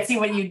 Watson. I can't see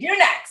what you do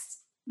next.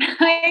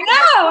 I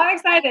know. I'm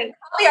excited. I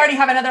probably already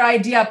have another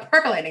idea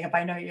percolating if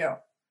I know you.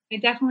 I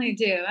definitely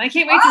do. I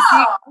can't wait to see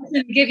you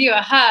and give you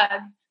a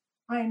hug.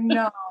 I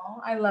know.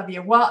 I love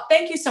you. Well,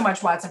 thank you so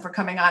much, Watson, for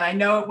coming on. I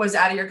know it was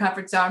out of your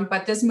comfort zone,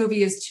 but this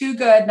movie is too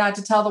good not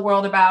to tell the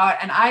world about.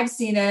 And I've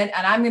seen it,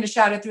 and I'm going to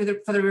shout it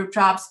for the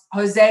rooftops.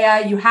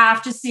 Hosea, you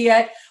have to see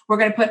it. We're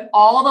going to put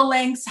all the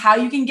links, how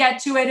you can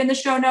get to it in the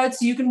show notes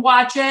so you can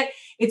watch it.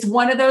 It's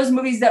one of those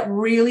movies that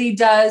really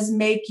does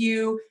make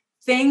you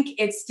think.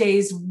 It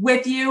stays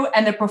with you,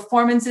 and the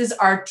performances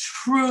are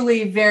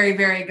truly very,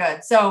 very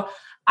good. So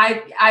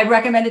I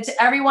recommend it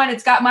to everyone.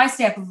 It's got my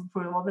stamp of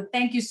approval, but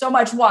thank you so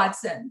much,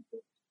 Watson.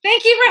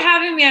 Thank you for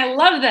having me. I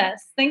love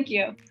this. Thank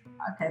you.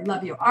 Okay,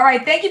 love you. All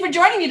right, thank you for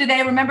joining me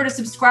today. Remember to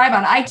subscribe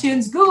on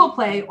iTunes, Google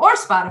Play, or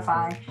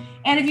Spotify.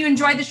 And if you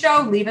enjoyed the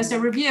show, leave us a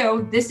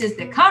review. This is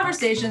the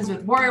Conversations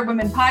with Warrior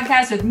Women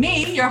podcast with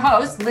me, your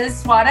host,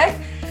 Liz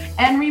Swadek.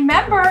 And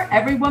remember,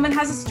 every woman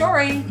has a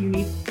story.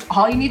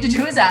 All you need to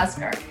do is ask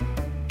her.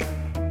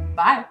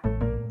 Bye.